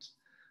retirement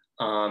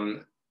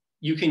fund.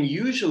 You can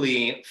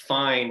usually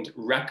find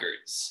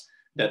records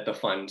that the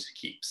fund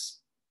keeps.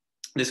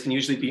 This can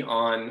usually be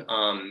on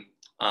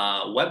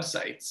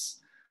websites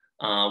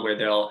where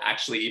they'll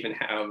actually even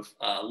have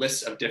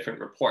lists of different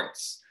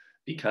reports,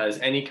 because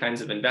any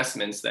kinds of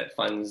investments that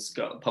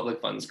public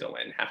funds go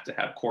in have to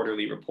have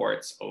quarterly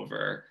reports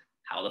over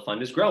how the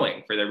fund is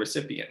growing for their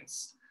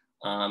recipients.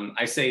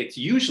 I say it's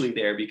usually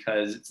there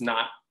because it's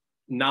not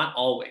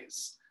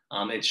always.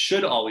 It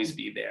should always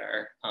be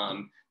there.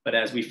 But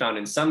as we found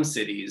in some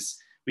cities,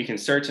 we can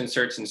search and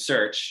search and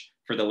search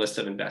for the list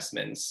of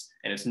investments,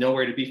 and it's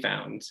nowhere to be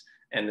found.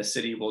 And the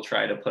city will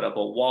try to put up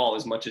a wall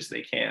as much as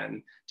they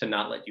can to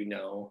not let you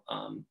know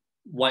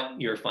what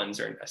your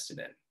funds are invested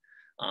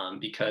in.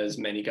 Because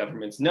many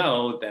governments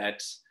know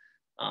that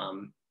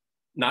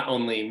not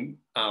only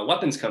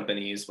weapons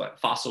companies, but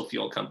fossil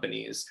fuel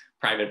companies,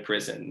 private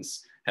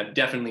prisons have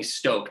definitely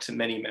stoked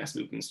many mass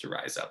movements to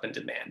rise up and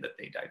demand that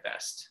they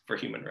divest for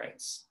human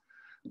rights.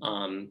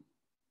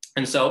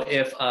 And so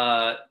if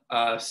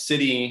a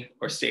city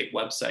or state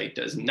website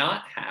does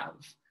not have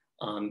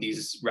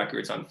these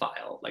records on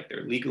file like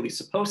they're legally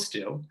supposed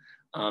to,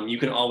 you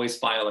can always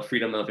file a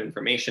Freedom of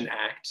Information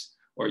Act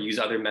or use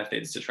other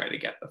methods to try to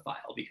get the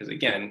file, because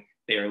again,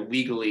 they are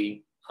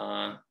legally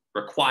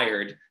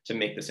required to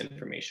make this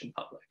information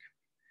public.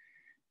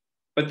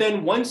 But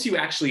then once you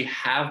actually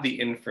have the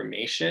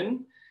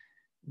information,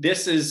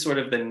 this is sort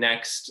of the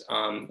next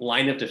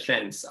line of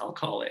defense, I'll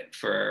call it,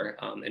 for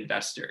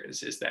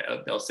investors, is that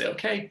they'll say,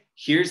 okay,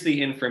 here's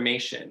the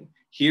information.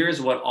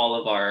 Here's what all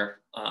of our,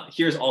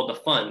 here's all the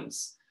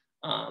funds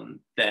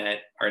that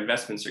our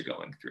investments are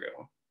going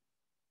through.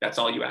 That's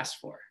all you asked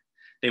for.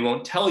 They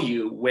won't tell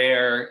you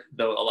where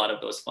a lot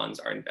of those funds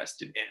are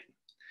invested in.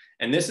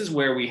 And this is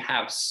where we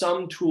have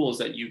some tools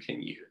that you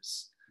can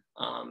use.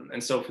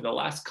 And so for the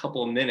last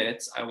couple of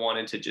minutes, I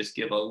wanted to just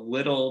give a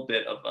little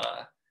bit of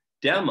a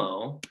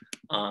demo.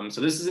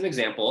 So this is an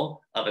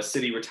example of a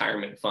city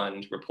retirement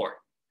fund report.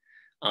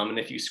 And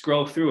if you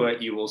scroll through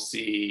it, you will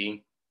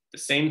see the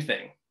same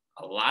thing.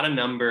 A lot of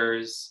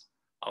numbers,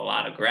 a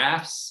lot of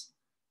graphs,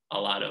 a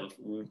lot of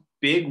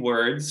big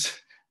words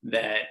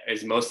that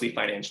is mostly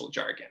financial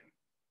jargon.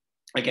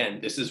 Again,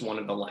 this is one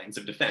of the lines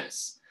of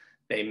defense.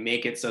 They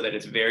make it so that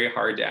it's very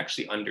hard to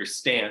actually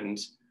understand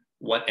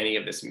what any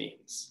of this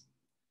means.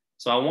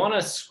 So I want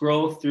to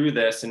scroll through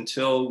this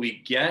until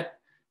we get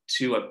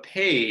to a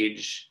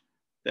page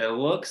that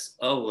looks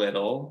a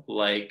little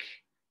like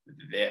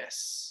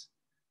this.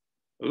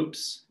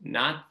 Oops,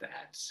 not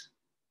that.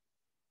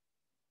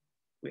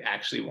 We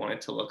actually want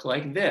it to look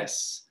like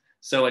this.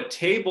 So a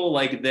table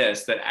like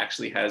this that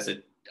actually has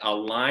a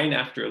line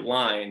after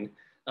line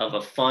of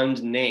a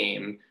fund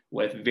name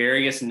with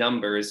various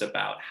numbers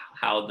about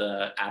how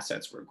the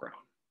assets were grown.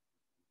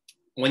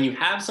 When you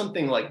have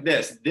something like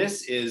this,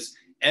 this is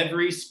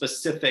every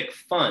specific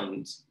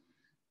fund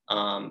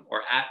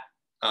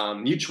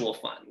mutual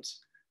fund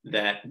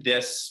that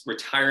this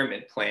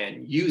retirement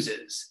plan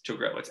uses to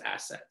grow its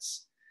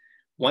assets.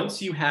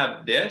 Once you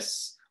have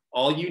this,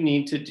 all you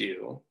need to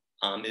do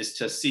is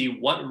to see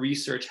what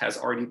research has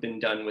already been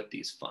done with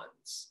these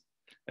funds.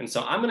 And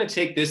so I'm going to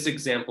take this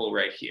example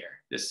right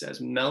here. This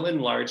says Mellon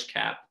Large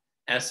Cap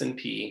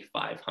S&P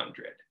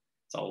 500.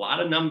 It's a lot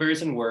of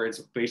numbers and words.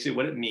 Basically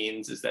what it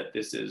means is that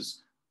this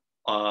is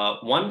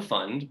one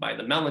fund by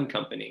the Mellon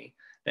Company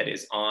that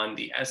is on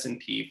the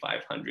S&P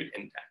 500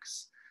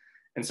 index.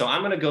 And so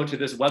I'm going to go to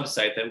this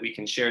website that we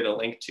can share the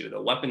link to,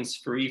 the weapons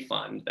free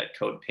fund that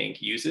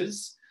CODEPINK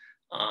uses.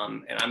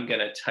 And I'm going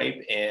to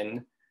type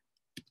in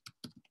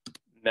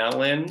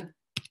Mellon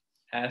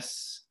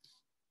S&P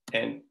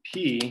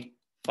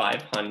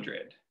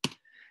 500.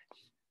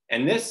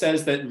 And this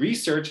says that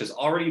research has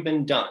already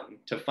been done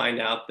to find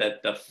out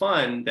that the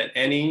fund that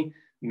any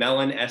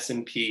Mellon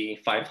S&P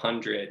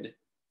 500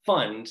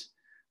 fund,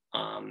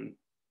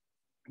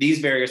 these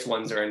various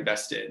ones are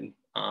invested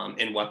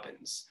in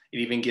weapons. It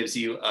even gives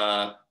you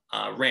a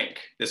rank.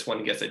 This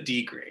one gets a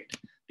D grade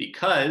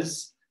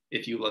because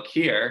if you look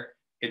here,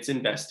 it's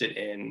invested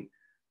in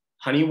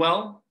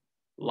Honeywell,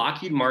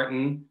 Lockheed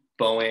Martin,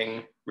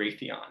 Boeing,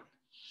 Raytheon.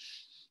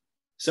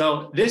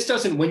 So this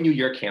doesn't win you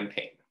your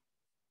campaign,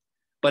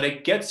 but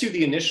it gets you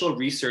the initial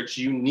research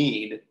you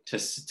need to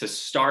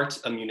start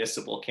a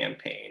municipal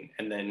campaign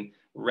and then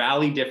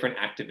rally different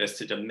activists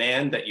to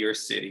demand that your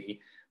city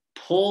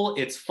pull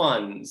its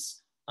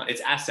funds,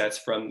 its assets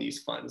from these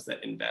funds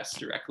that invest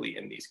directly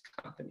in these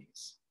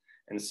companies.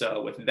 And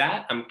so with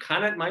that, I'm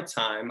kind of at my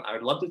time. I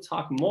would love to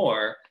talk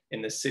more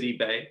in the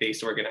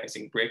city-based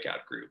organizing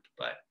breakout group,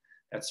 but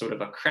that's sort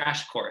of a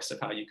crash course of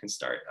how you can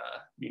start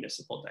a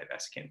municipal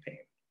divest campaign.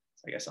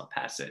 So I guess I'll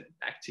pass it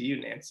back to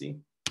you, Nancy.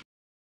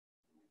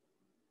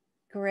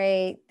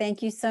 Great.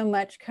 Thank you so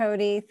much,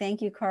 Cody.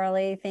 Thank you,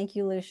 Carly. Thank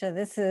you, Lucia.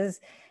 This is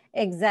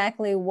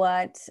exactly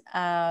what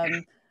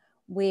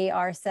we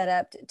are set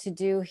up to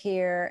do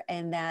here,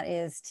 and that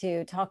is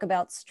to talk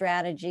about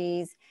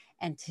strategies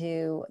and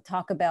to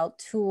talk about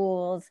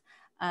tools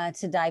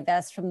to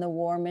divest from the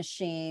war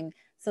machine.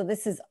 So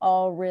this is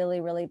all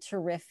really, really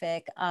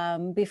terrific.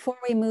 Before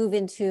we move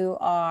into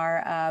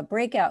our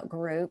breakout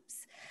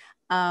groups,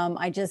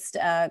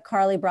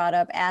 Carly brought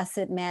up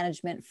asset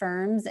management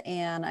firms,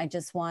 and I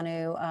just want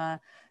to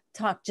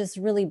talk just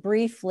really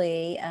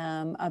briefly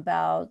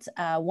about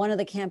one of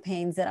the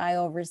campaigns that I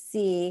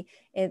oversee.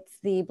 It's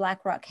the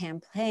BlackRock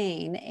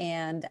campaign.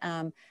 And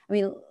I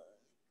mean,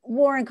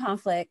 war and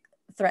conflict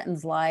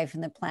threatens life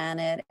and the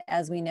planet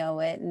as we know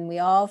it. And we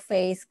all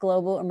face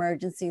global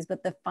emergencies,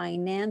 but the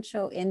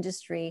financial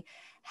industry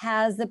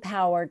has the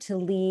power to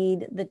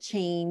lead the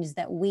change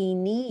that we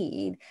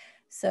need.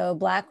 So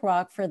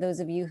BlackRock, for those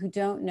of you who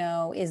don't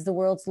know, is the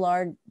world's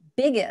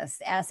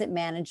biggest asset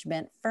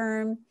management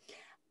firm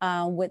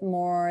with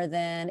more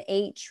than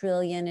 8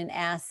 trillion in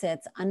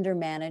assets under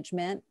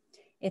management.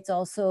 It's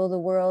also the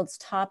world's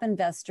top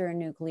investor in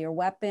nuclear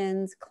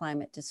weapons,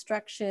 climate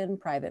destruction,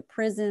 private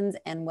prisons,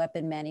 and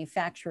weapon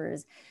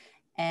manufacturers.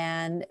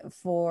 And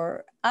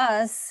for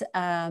us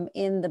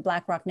in the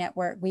BlackRock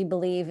network, we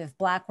believe if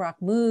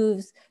BlackRock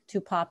moves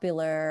to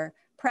popular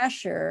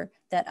pressure,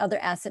 that other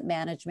asset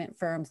management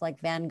firms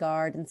like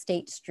Vanguard and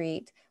State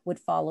Street would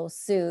follow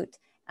suit.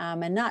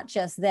 And not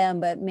just them,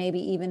 but maybe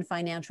even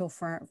financial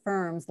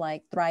firms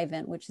like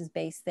Thrivent, which is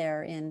based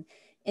there in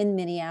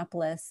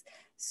Minneapolis.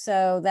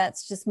 So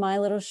that's just my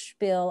little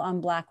spiel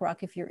on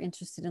BlackRock if you're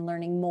interested in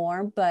learning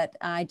more. But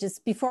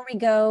before we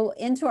go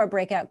into our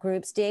breakout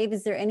groups, Dave,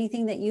 is there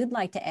anything that you'd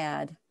like to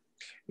add?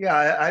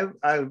 Yeah,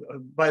 I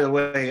by the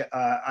way,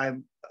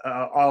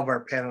 all of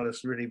our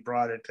panelists really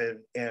brought it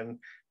and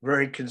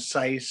very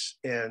concise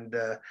and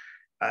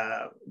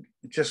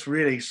just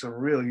really some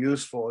real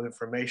useful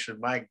information.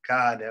 My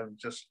God,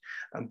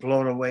 I'm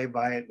blown away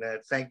by it.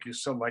 And thank you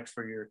so much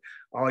for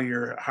all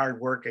your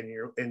hard work and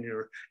your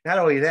not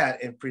only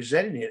that, and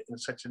presenting it in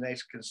such a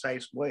nice,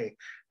 concise way.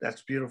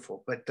 That's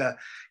beautiful. But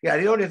yeah,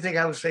 the only thing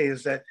I would say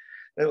is that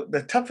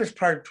the toughest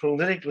part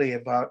politically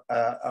about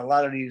a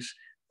lot of these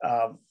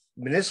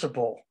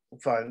municipal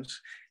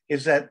funds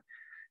is that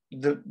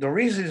the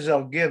reasons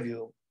they'll give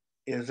you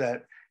is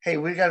that, hey,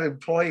 we got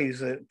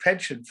employees at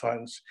pension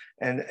funds,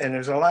 and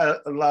there's a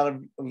lot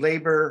of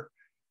labor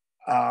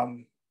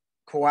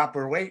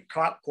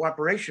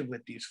cooperation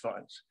with these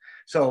funds.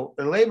 So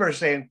the labor is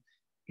saying,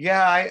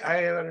 yeah,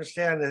 I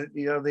understand that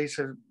these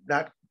are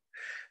not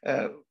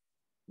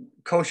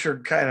kosher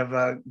kind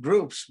of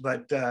groups,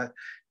 but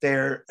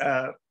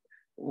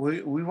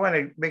we want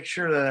to make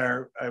sure that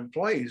our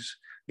employees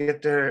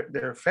get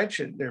their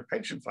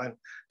pension fund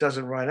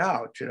doesn't run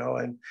out,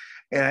 and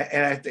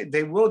I think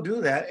they will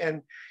do that.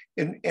 And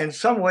in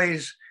some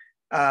ways,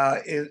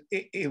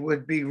 it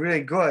would be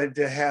really good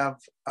to have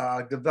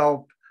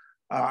developed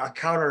a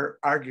counter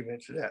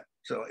argument to that.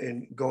 So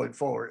in going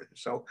forward,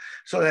 so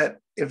that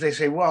if they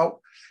say,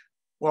 well,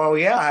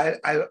 yeah,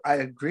 I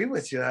agree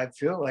with you. I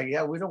feel like,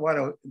 yeah, we don't want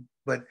to,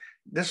 but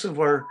this is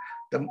where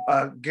the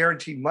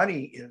guaranteed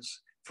money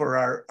is for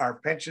our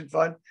pension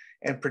fund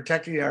and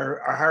protecting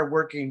our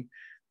hardworking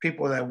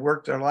people that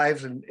worked their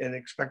lives and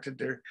expected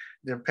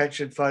their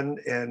pension fund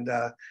and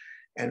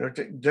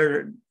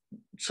they're,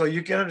 so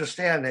you can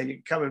understand that you're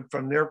coming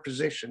from their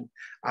position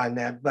on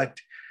that, but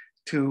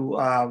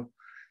to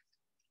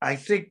I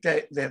think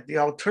that the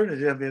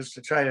alternative is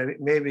to try to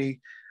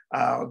maybe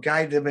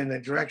guide them in the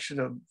direction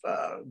of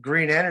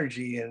green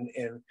energy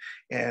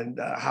and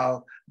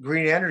how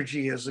green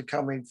energy is a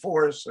coming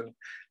force, and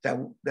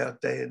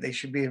that they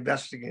should be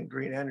investing in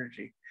green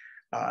energy.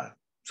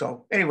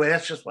 So anyway,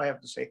 that's just what I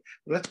have to say.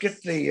 Let's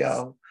get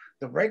the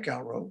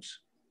breakout rooms.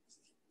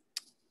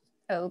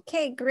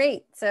 Okay,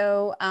 great.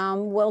 So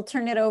we'll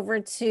turn it over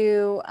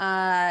to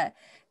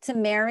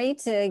Mary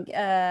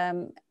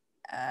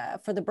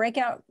for the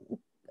breakout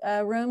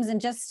rooms.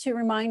 And just to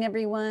remind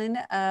everyone,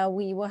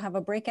 we will have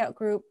a breakout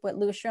group with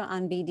Lucia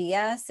on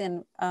BDS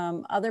and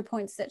other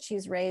points that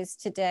she's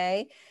raised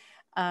today.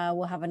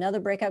 We'll have another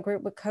breakout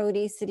group with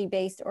Cody,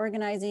 city-based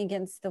organizing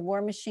against the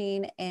war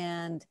machine,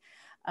 and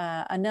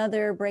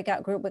another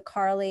breakout group with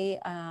Carley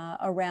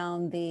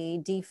around the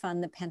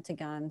defund the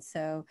Pentagon.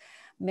 So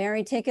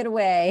Mary, take it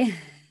away.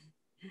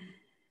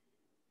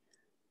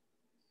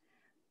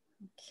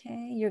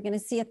 Okay, you're going to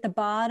see at the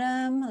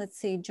bottom, let's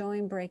see,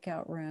 join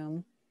breakout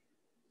room.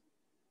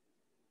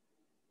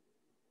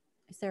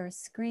 Is there a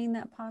screen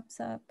that pops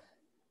up?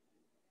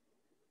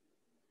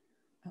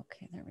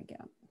 Okay, there we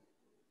go.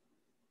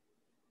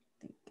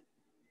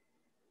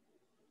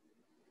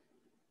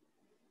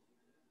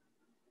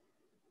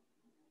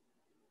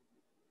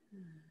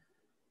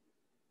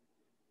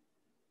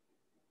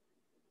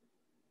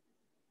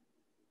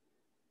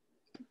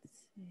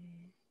 Let's see.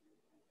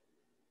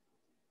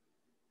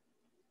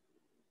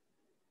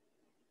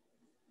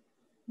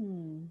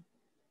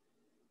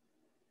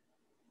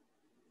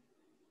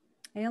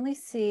 I only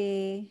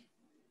see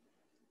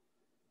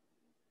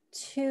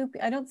two.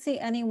 I don't see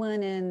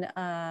anyone in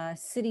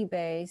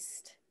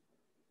city-based.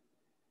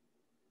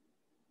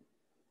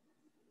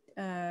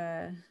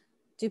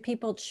 Do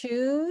people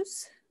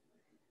choose?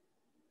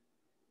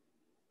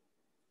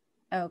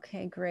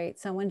 Okay, great.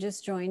 Someone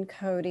just joined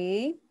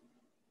Cody.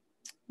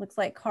 Looks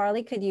like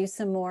Carley could use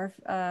some more.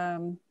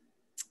 Are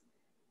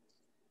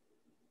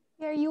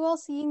you all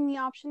seeing the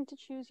option to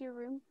choose your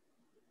room?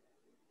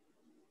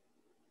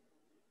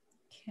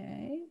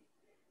 Okay,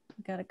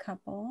 we got a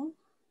couple.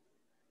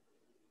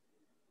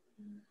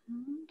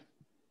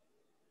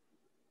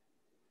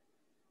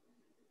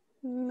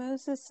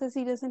 Moses says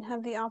he doesn't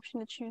have the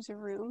option to choose a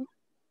room.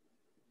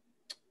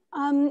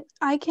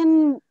 I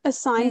can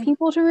assign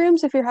people to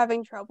rooms if you're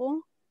having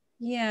trouble.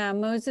 Yeah,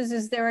 Moses,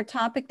 is there a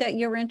topic that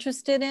you're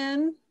interested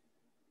in?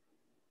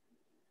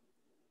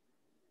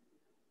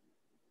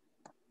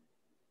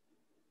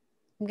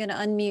 I'm going to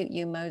unmute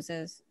you,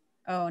 Moses.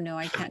 Oh, no,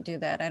 I can't do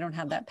that. I don't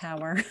have that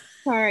power.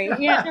 Sorry.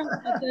 Yeah,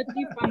 the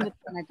defund the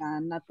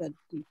Pentagon, not the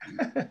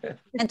defund.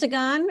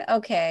 Pentagon?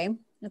 Okay.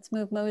 Let's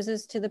move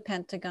Moses to the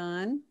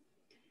Pentagon.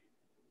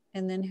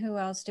 And then who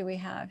else do we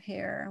have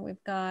here?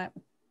 We've got,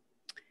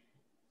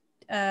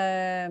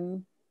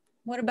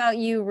 what about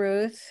you,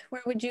 Ruth?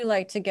 Where would you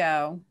like to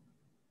go?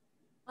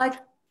 I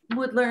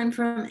would learn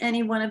from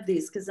any one of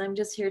these because I'm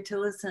just here to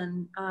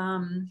listen.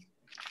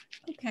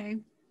 Okay.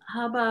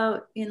 How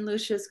about in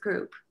Lucia's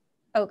group?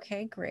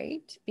 Okay,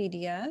 great.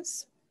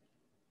 BDS.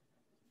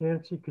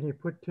 Nancy, can you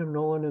put Tim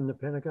Nolan in the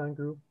Pentagon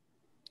group?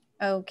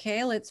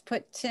 Okay, let's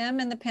put Tim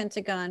in the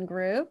Pentagon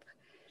group.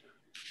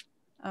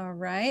 All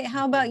right.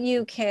 How about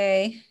you,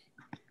 Kay?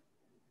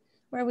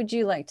 Where would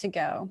you like to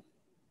go?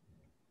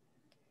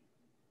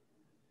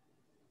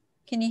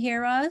 Can you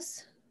hear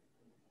us?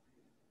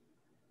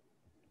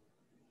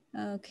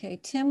 Okay,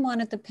 Tim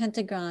wanted the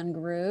Pentagon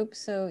group.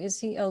 So is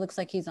he, oh, looks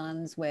like he's on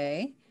his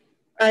way.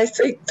 I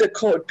think the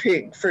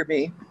CODEPINK for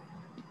me.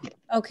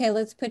 Okay,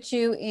 let's put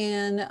you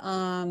in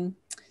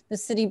the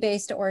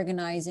city-based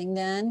organizing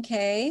then,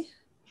 Kay.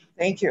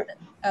 Thank you.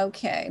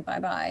 Okay,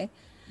 bye-bye.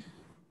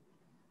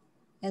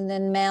 And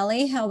then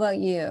Mally, how about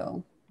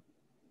you?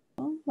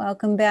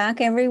 Welcome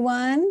back,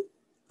 everyone.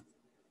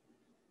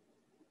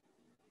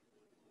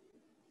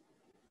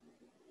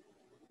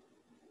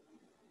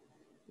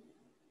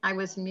 I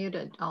was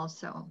muted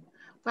also.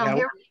 Well, Yeah.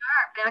 Here we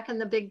are back in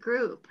the big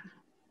group.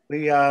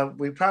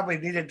 We probably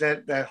needed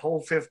that whole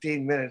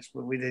 15 minutes,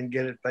 but we didn't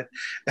get it. But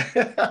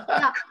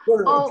Yeah.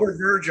 poor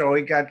Virgil,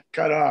 he got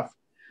cut off.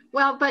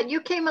 Well, but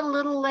you came a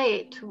little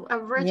late.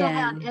 Virgil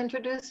Yeah. had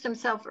introduced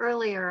himself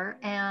earlier,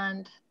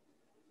 and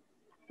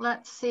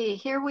let's see,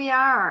 here we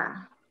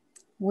are.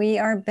 We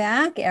are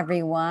back,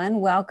 everyone.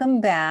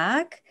 Welcome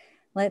back.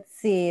 Let's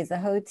see, is the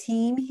whole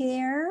team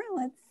here?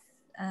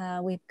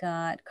 We've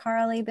got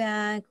Carley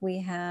back. We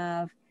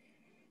have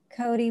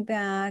Cody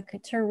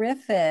back.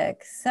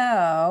 Terrific.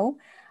 So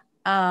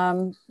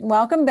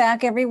welcome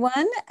back,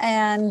 everyone.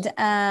 And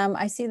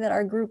I see that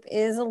our group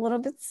is a little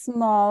bit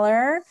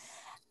smaller.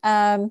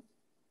 I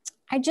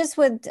just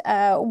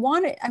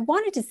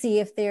wanted to see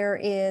if there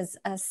is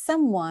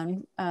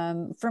someone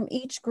from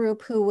each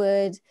group who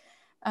would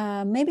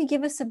maybe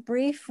give us a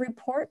brief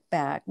report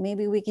back.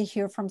 Maybe we could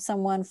hear from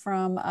someone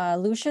from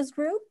Lucia's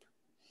group.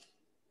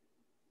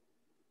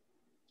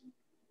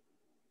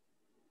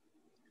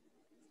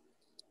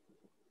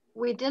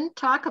 We didn't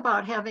talk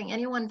about having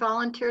anyone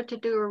volunteer to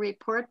do a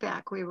report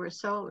back. We were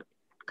so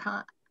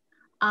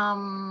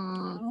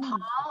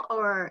Paul,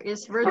 or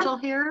is Virgil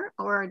here?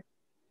 Or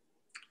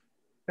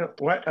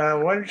Why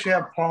don't you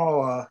have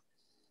Paul?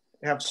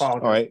 All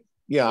right.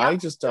 Yeah, Yep, I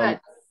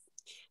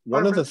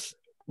just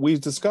we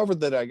discovered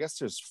that I guess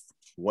there's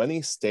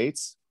 20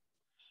 states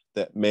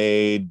that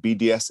made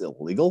BDS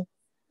illegal.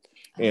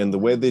 And the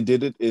way they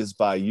did it is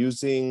by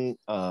using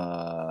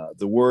the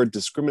word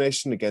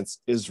discrimination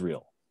against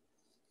Israel.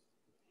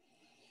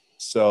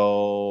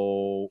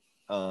 So,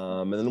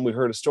 and then we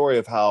heard a story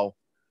of how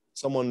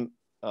someone,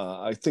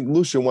 I think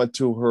Lucia went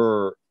to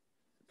her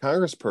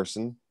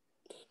congressperson,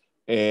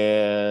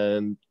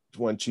 and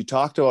when she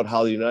talked about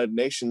how the United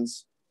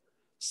Nations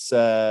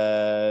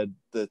said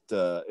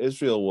that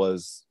Israel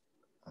was,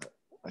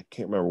 I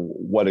can't remember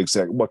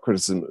what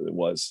criticism it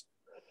was.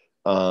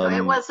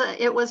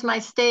 it was my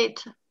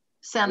state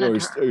senator.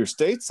 Your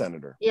state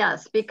senator.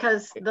 Yes,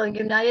 because the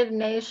United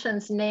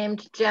Nations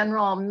named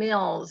General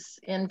Mills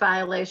in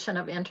violation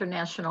of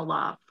international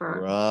law.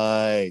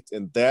 Right,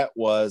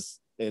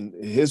 and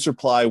his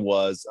reply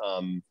was,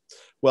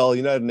 well, the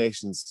United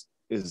Nations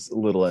is a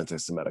little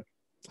anti-Semitic.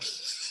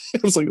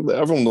 It was like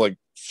everyone was like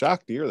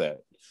shocked to hear that.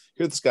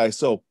 Hear this guy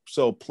so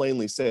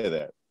plainly say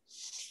that.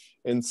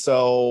 And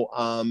so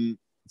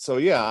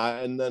yeah,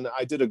 and then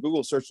I did a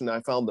Google search and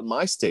I found that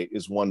my state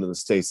is one of the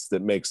states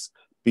that makes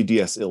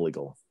BDS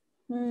illegal.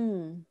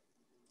 And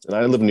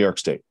I live in New York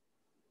State.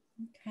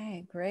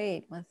 Okay,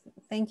 great. Well,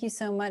 thank you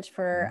so much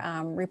for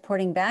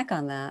reporting back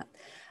on that.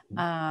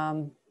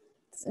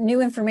 It's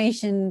new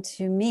information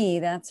to me,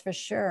 that's for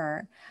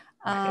sure.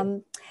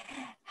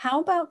 How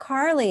about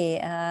Carley?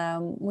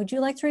 Would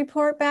you like to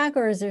report back,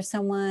 or is there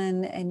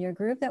someone in your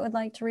group that would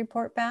like to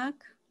report back?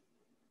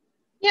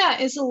 Yeah,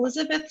 is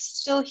Elizabeth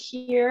still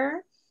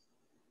here?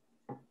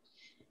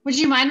 Would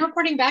you mind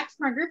reporting back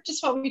from our group,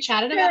 just what we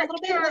chatted about a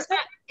little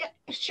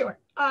bit? Sure.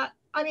 I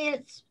mean,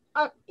 it's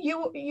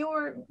you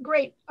were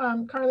great,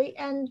 Carley,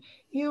 and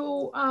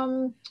you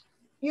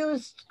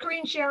used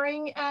screen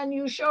sharing and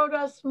you showed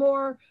us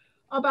more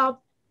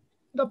about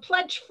the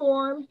pledge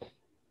form,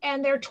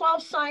 and there are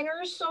 12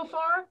 signers so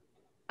far.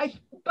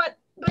 But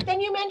then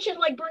you mentioned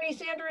like Bernie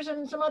Sanders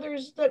and some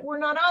others that were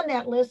not on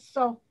that list.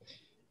 So,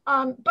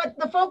 but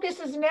the focus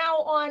is now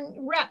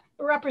on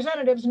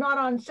representatives, not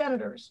on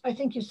senators, I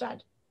think you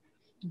said.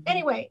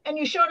 Anyway, and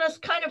you showed us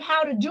kind of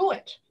how to do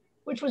it,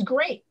 which was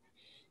great.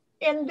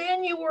 And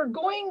then you were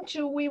going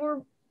to,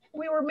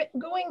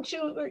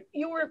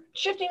 you were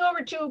shifting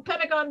over to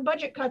Pentagon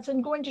budget cuts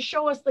and going to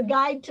show us the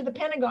guide to the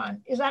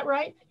Pentagon. Is that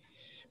right?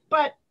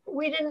 But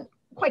we didn't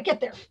quite get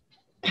there.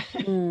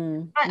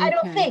 I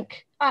don't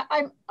think,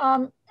 I'm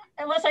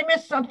unless I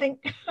missed something,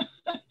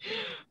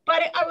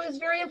 but I was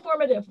very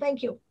informative.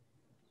 Thank you.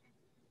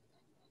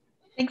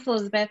 Thanks,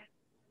 Elizabeth.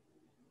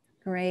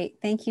 Great.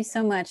 Thank you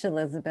so much,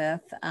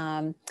 Elizabeth.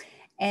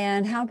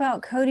 And how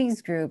about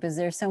Cody's group? Is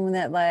there someone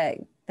that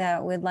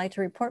would like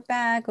to report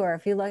back, or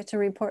if you'd like to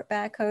report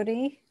back,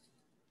 Cody?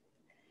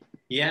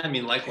 Yeah, I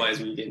mean, likewise,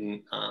 we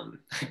didn't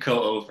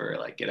go over,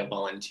 get a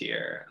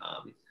volunteer.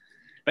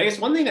 But I guess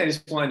one thing I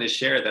just wanted to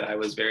share that I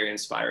was very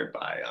inspired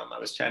by, I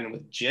was chatting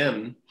with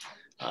Jim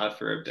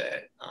for a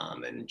bit,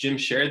 and Jim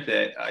shared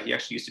that he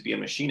actually used to be a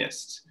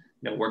machinist,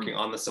 working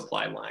on the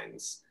supply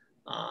lines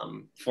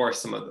for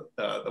some of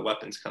the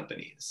weapons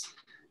companies.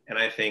 And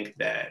I think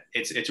that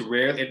it's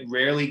rarely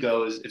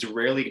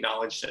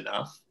acknowledged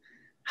enough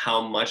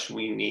how much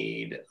we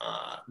need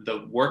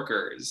the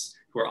workers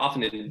who are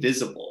often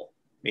invisible,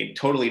 made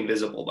totally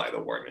invisible by the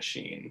war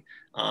machine,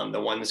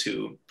 the ones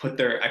who put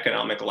their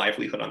economic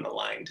livelihood on the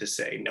line to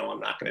say, no, I'm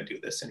not going to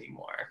do this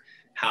anymore.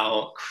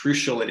 How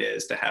crucial it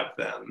is to have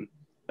them,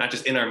 not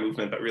just in our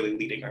movement, but really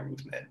leading our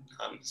movement.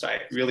 So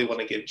I really want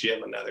to give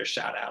Jim another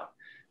shout out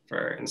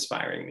for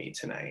inspiring me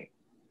tonight.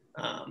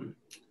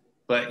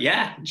 But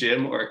yeah,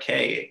 Jim or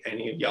Kay,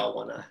 any of y'all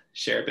want to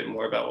share a bit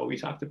more about what we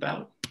talked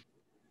about?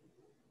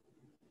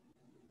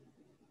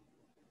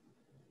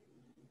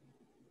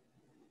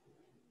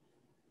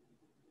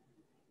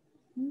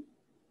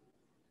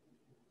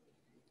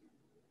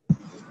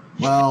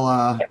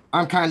 Well,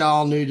 I'm kind of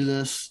all new to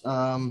this.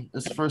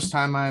 It's the first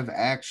time I've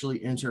actually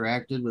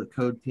interacted with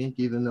CODEPINK,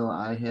 even though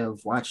I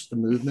have watched the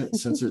movement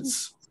since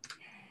its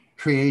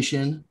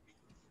creation.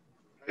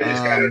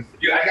 I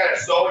got a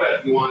soda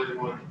if you wanted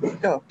one.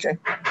 Okay.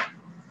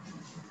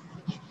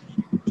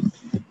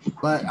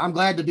 But I'm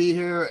glad to be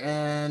here,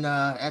 and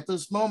at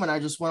this moment, I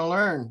just want to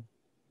learn.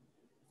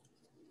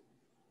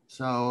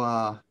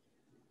 So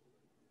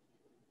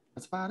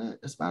that's about it.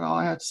 That's about all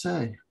I have to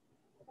say.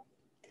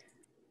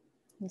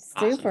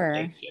 Super.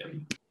 Awesome.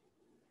 Thanks,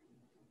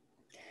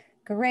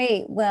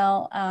 Great.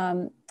 Well,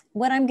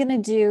 what I'm going to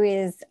do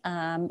is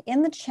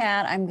in the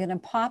chat, I'm going to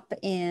pop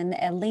in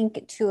a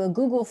link to a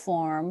Google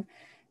form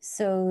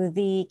so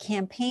the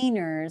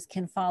campaigners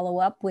can follow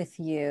up with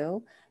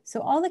you.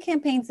 So all the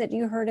campaigns that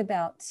you heard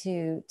about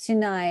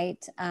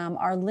tonight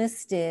are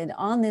listed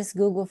on this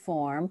Google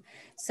form.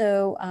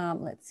 So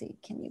let's see,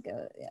 can you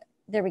go? Yeah,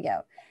 there we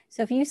go.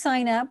 So if you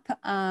sign up,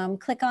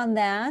 click on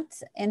that,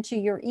 enter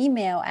your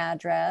email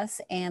address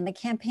and the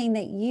campaign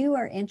that you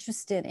are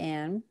interested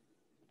in,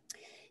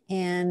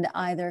 And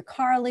either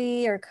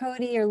Carley or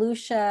Cody or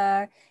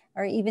Lucia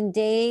or even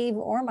Dave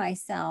or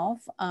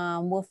myself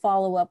will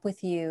follow up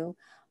with you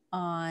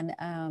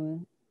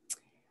on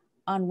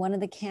one of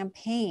the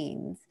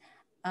campaigns.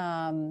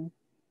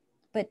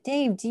 But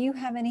Dave, do you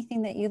have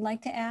anything that you'd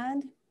like to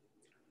add?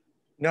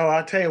 No,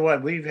 I'll tell you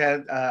what, we've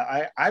had,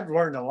 I've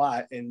learned a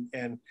lot,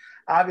 and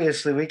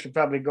obviously we could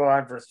probably go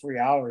on for 3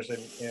 hours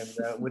and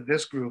with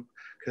this group,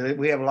 because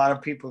we have a lot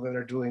of people that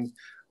are doing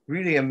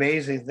really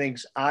amazing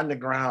things on the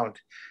ground.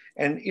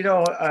 And, you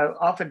know,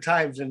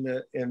 oftentimes in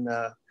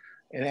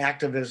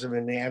activism,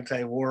 in the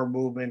anti-war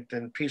movement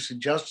and peace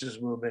and justice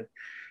movement,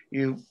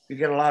 you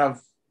get a lot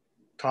of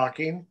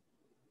talking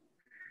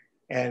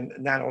and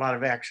not a lot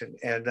of action.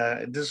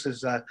 And this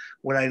is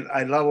what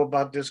I love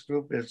about this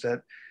group is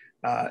that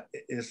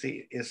is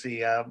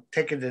the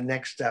taking the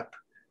next step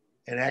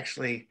and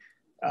actually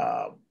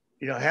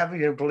you know,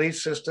 having your belief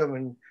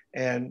system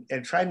and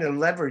trying to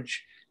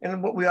leverage.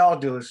 And what we all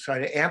do is try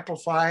to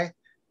amplify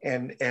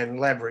and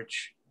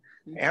leverage,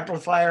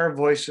 amplify our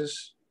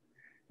voices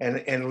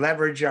and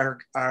leverage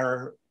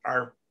our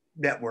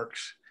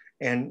networks.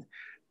 And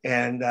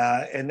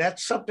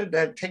that's something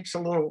that takes a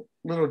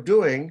little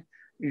doing.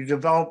 You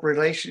develop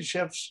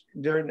relationships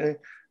during the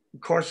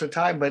course of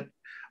time, but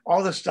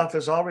all this stuff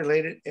is all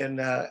related. And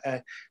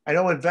I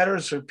know with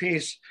Veterans for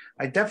Peace,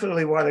 I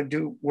definitely want to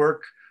do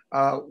work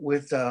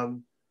with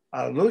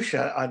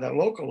Lucia on the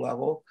local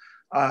level.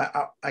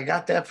 I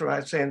got that from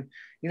her saying,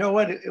 you know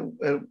what,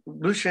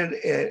 Lucia,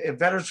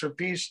 Veterans for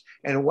Peace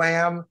and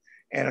WHAM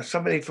and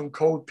somebody from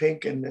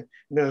CODEPINK in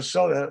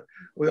Minnesota,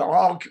 we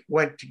all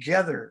went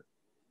together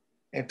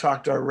and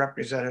talked to our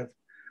representative,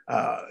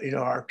 you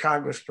know, our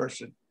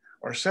congressperson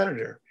or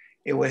senator.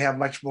 It would have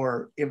much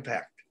more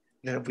impact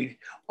than if we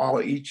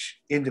all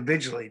each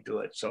individually do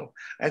it. So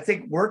I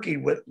think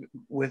working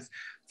with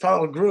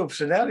fellow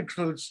groups, and that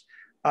includes,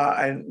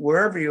 and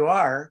wherever you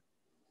are,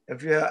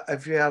 if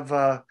you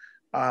have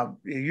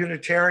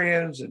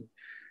Unitarians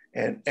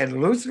and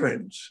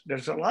Lutherans,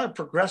 there's a lot of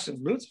progressive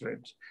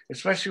Lutherans,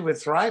 especially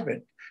with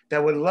Thrivent,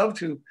 that would love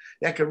to,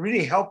 that could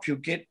really help you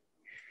get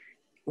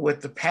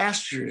with the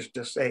pastors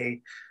to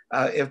say,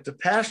 if the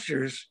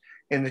pastors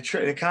in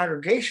the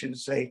congregation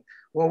say,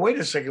 well, wait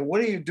a second, what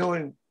are you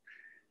doing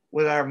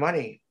with our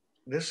money?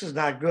 This is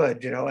not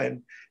good, you know.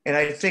 And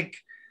I think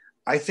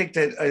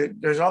that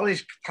there's all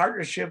these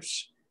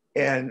partnerships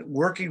and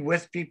working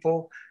with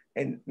people,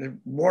 and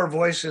more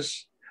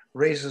voices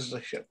raises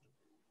the ship.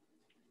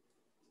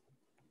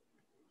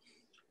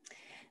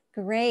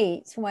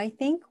 Great. So I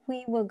think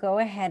we will go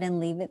ahead and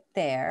leave it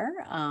there,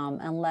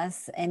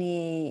 unless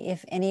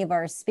if any of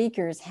our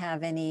speakers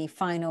have any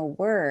final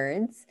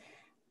words.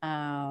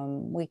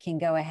 We can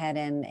go ahead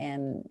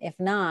and if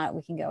not,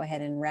 we can go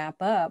ahead and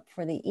wrap up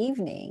for the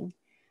evening.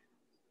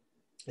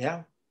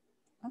 Yeah.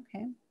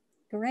 Okay,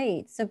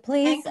 great. So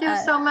please. Thank you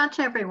so much,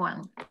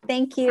 everyone.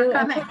 Thank you. For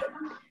coming.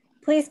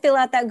 Please fill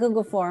out that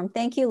Google form.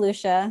 Thank you,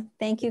 Lucia.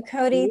 Thank you,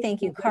 Cody.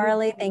 Thank you,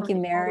 Carley. Thank you,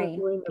 Mary.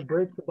 Doing the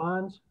break the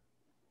bonds.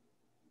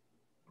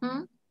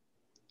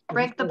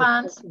 Break the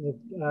bonds.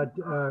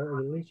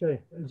 Lucia,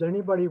 is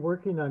anybody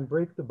working on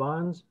break the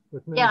bonds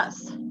with me?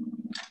 Yes.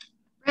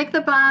 Break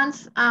the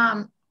bonds.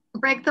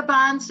 Break the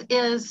bonds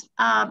is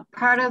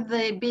part of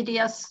the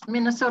BDS,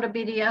 Minnesota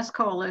BDS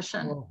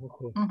coalition.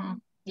 Oh, okay.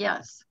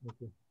 Yes.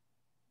 Okay.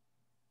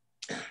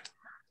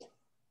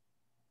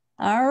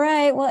 All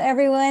right. Well,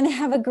 everyone,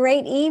 have a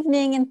great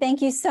evening, and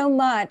thank you so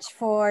much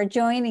for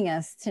joining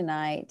us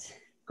tonight.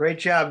 Great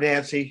job,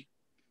 Nancy.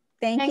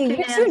 Thank you.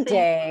 You too,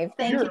 Dave.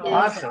 Thank you.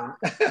 Awesome.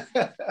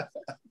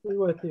 Be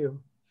with you.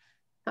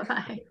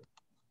 Bye-bye.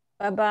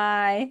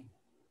 Bye-bye.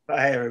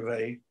 Bye,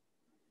 everybody.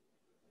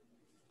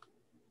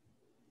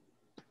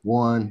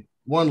 One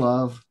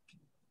love.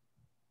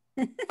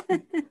 One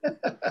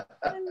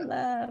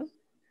love.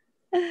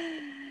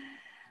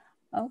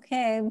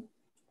 Okay.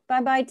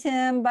 Bye-bye,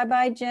 Tim.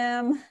 Bye-bye,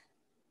 Jim.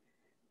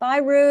 Bye,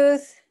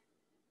 Ruth.